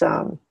is,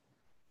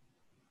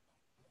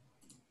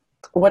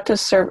 what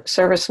does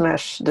service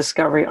mesh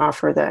discovery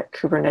offer that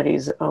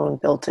Kubernetes' own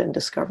built-in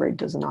discovery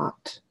does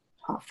not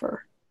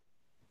offer?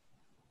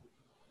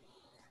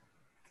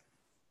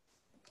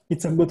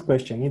 It's a good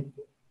question.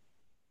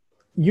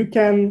 You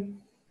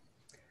can,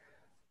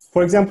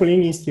 for example,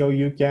 in Istio,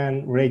 you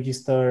can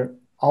register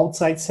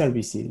outside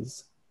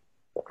services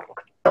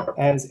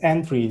as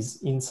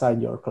entries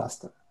inside your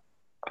cluster.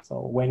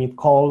 So when it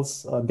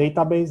calls a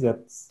database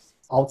that's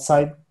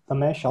outside a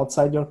mesh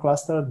outside your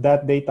cluster,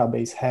 that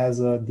database has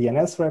a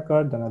DNS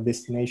record and a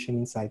destination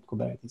inside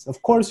Kubernetes.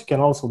 Of course, you can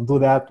also do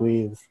that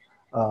with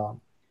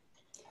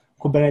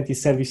Kubernetes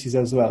services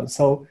as well.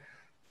 So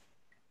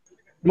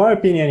in my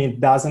opinion,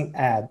 it doesn't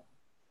add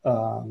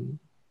to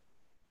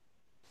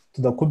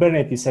the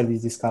Kubernetes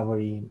service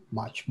discovery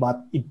much, but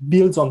it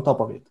builds on top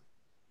of it.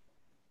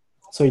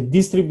 So it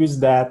distributes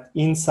that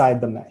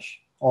inside the mesh,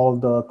 all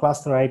the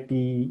cluster IP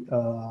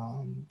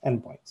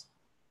endpoints.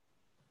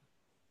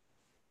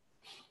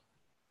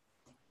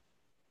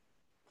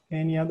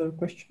 Any other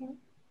question?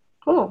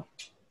 Cool.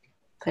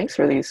 Thanks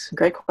for these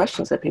great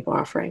questions that people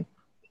are offering.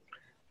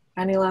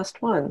 Any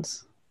last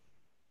ones?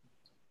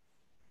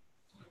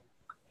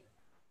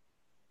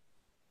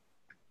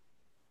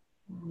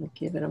 We'll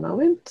give it a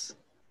moment.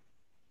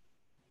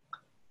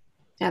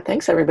 Yeah,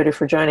 thanks everybody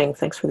for joining.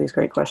 Thanks for these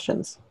great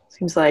questions.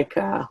 Seems like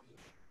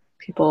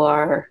people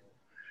are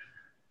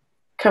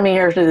coming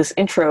here to this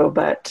intro,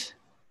 but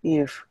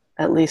you've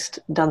at least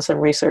done some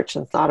research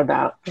and thought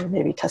about, or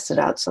maybe tested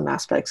out some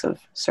aspects of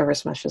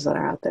service meshes that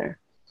are out there.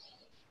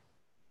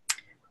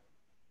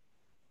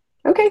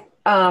 Okay,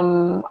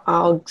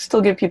 I'll still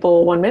give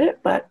people 1 minute,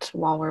 but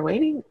while we're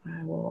waiting,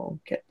 I will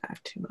get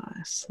back to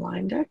my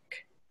slide deck.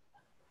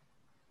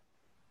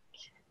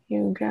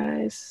 You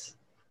guys,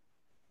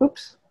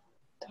 oops,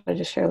 did I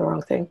just share the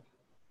wrong thing?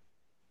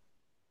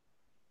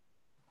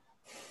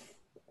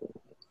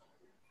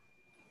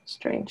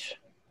 Strange.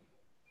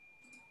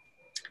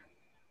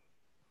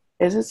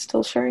 Is it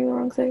still sharing the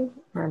wrong thing,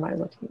 or am I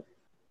looking?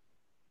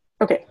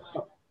 Okay,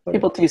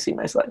 people do see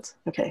my slides.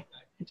 Okay,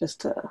 I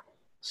just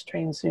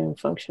strange Zoom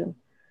function.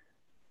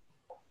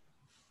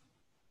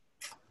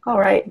 All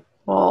right,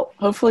 well,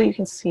 hopefully you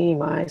can see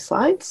my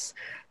slides.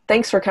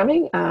 Thanks for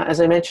coming.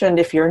 As I mentioned,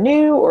 if you're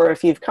new or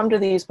if you've come to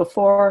these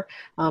before,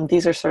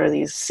 these are sort of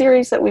these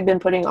series that we've been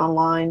putting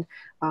online.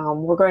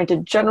 We're going to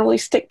generally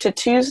stick to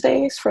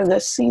Tuesdays for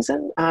this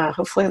season.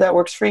 Hopefully that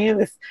works for you.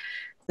 If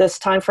this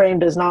time frame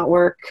does not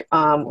work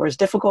or is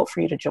difficult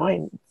for you to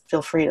join,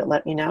 feel free to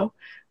let me know.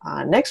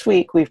 Next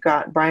week, we've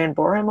got Brian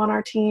Borum on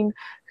our team,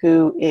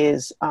 who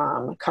is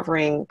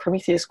covering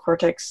Prometheus,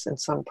 Cortex, and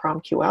some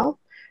PromQL.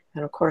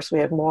 And of course, we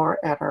have more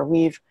at our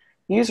Weave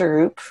user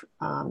group.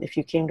 If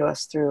you came to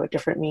us through a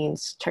different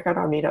means, check out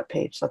our meetup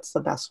page. That's the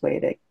best way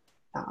to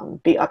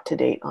be up to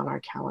date on our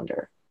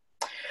calendar.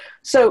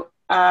 So,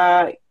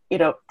 you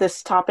know,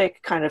 this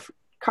topic kind of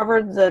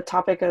covered the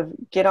topic of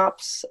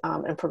GitOps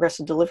and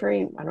progressive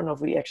delivery. I don't know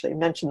if we actually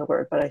mentioned the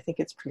word, but I think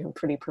it's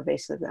pretty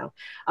pervasive now.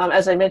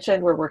 As I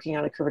mentioned, we're working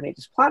on a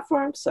Kubernetes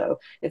platform. So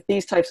if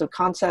these types of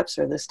concepts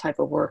or this type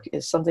of work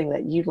is something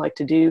that you'd like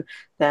to do,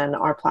 then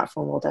our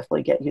platform will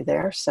definitely get you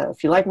there. So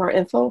if you'd like more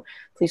info,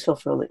 please feel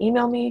free to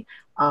email me,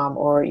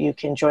 or you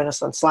can join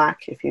us on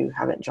Slack if you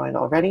haven't joined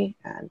already,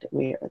 and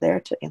we are there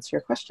to answer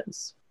your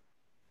questions.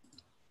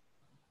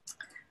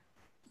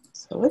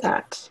 So with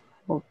that,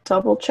 we'll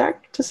double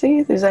check to see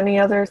if there's any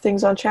other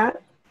things on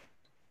chat.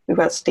 We've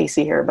got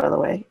Stacy here, by the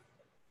way.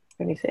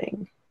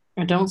 Anything?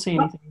 I don't see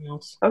anything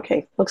else.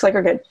 Okay, looks like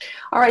we're good.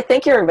 All right,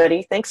 thank you,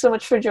 everybody. Thanks so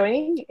much for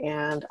joining,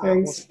 and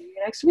we'll see you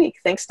next week.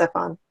 Thanks,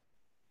 Stefan.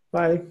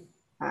 Bye.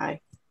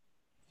 Bye.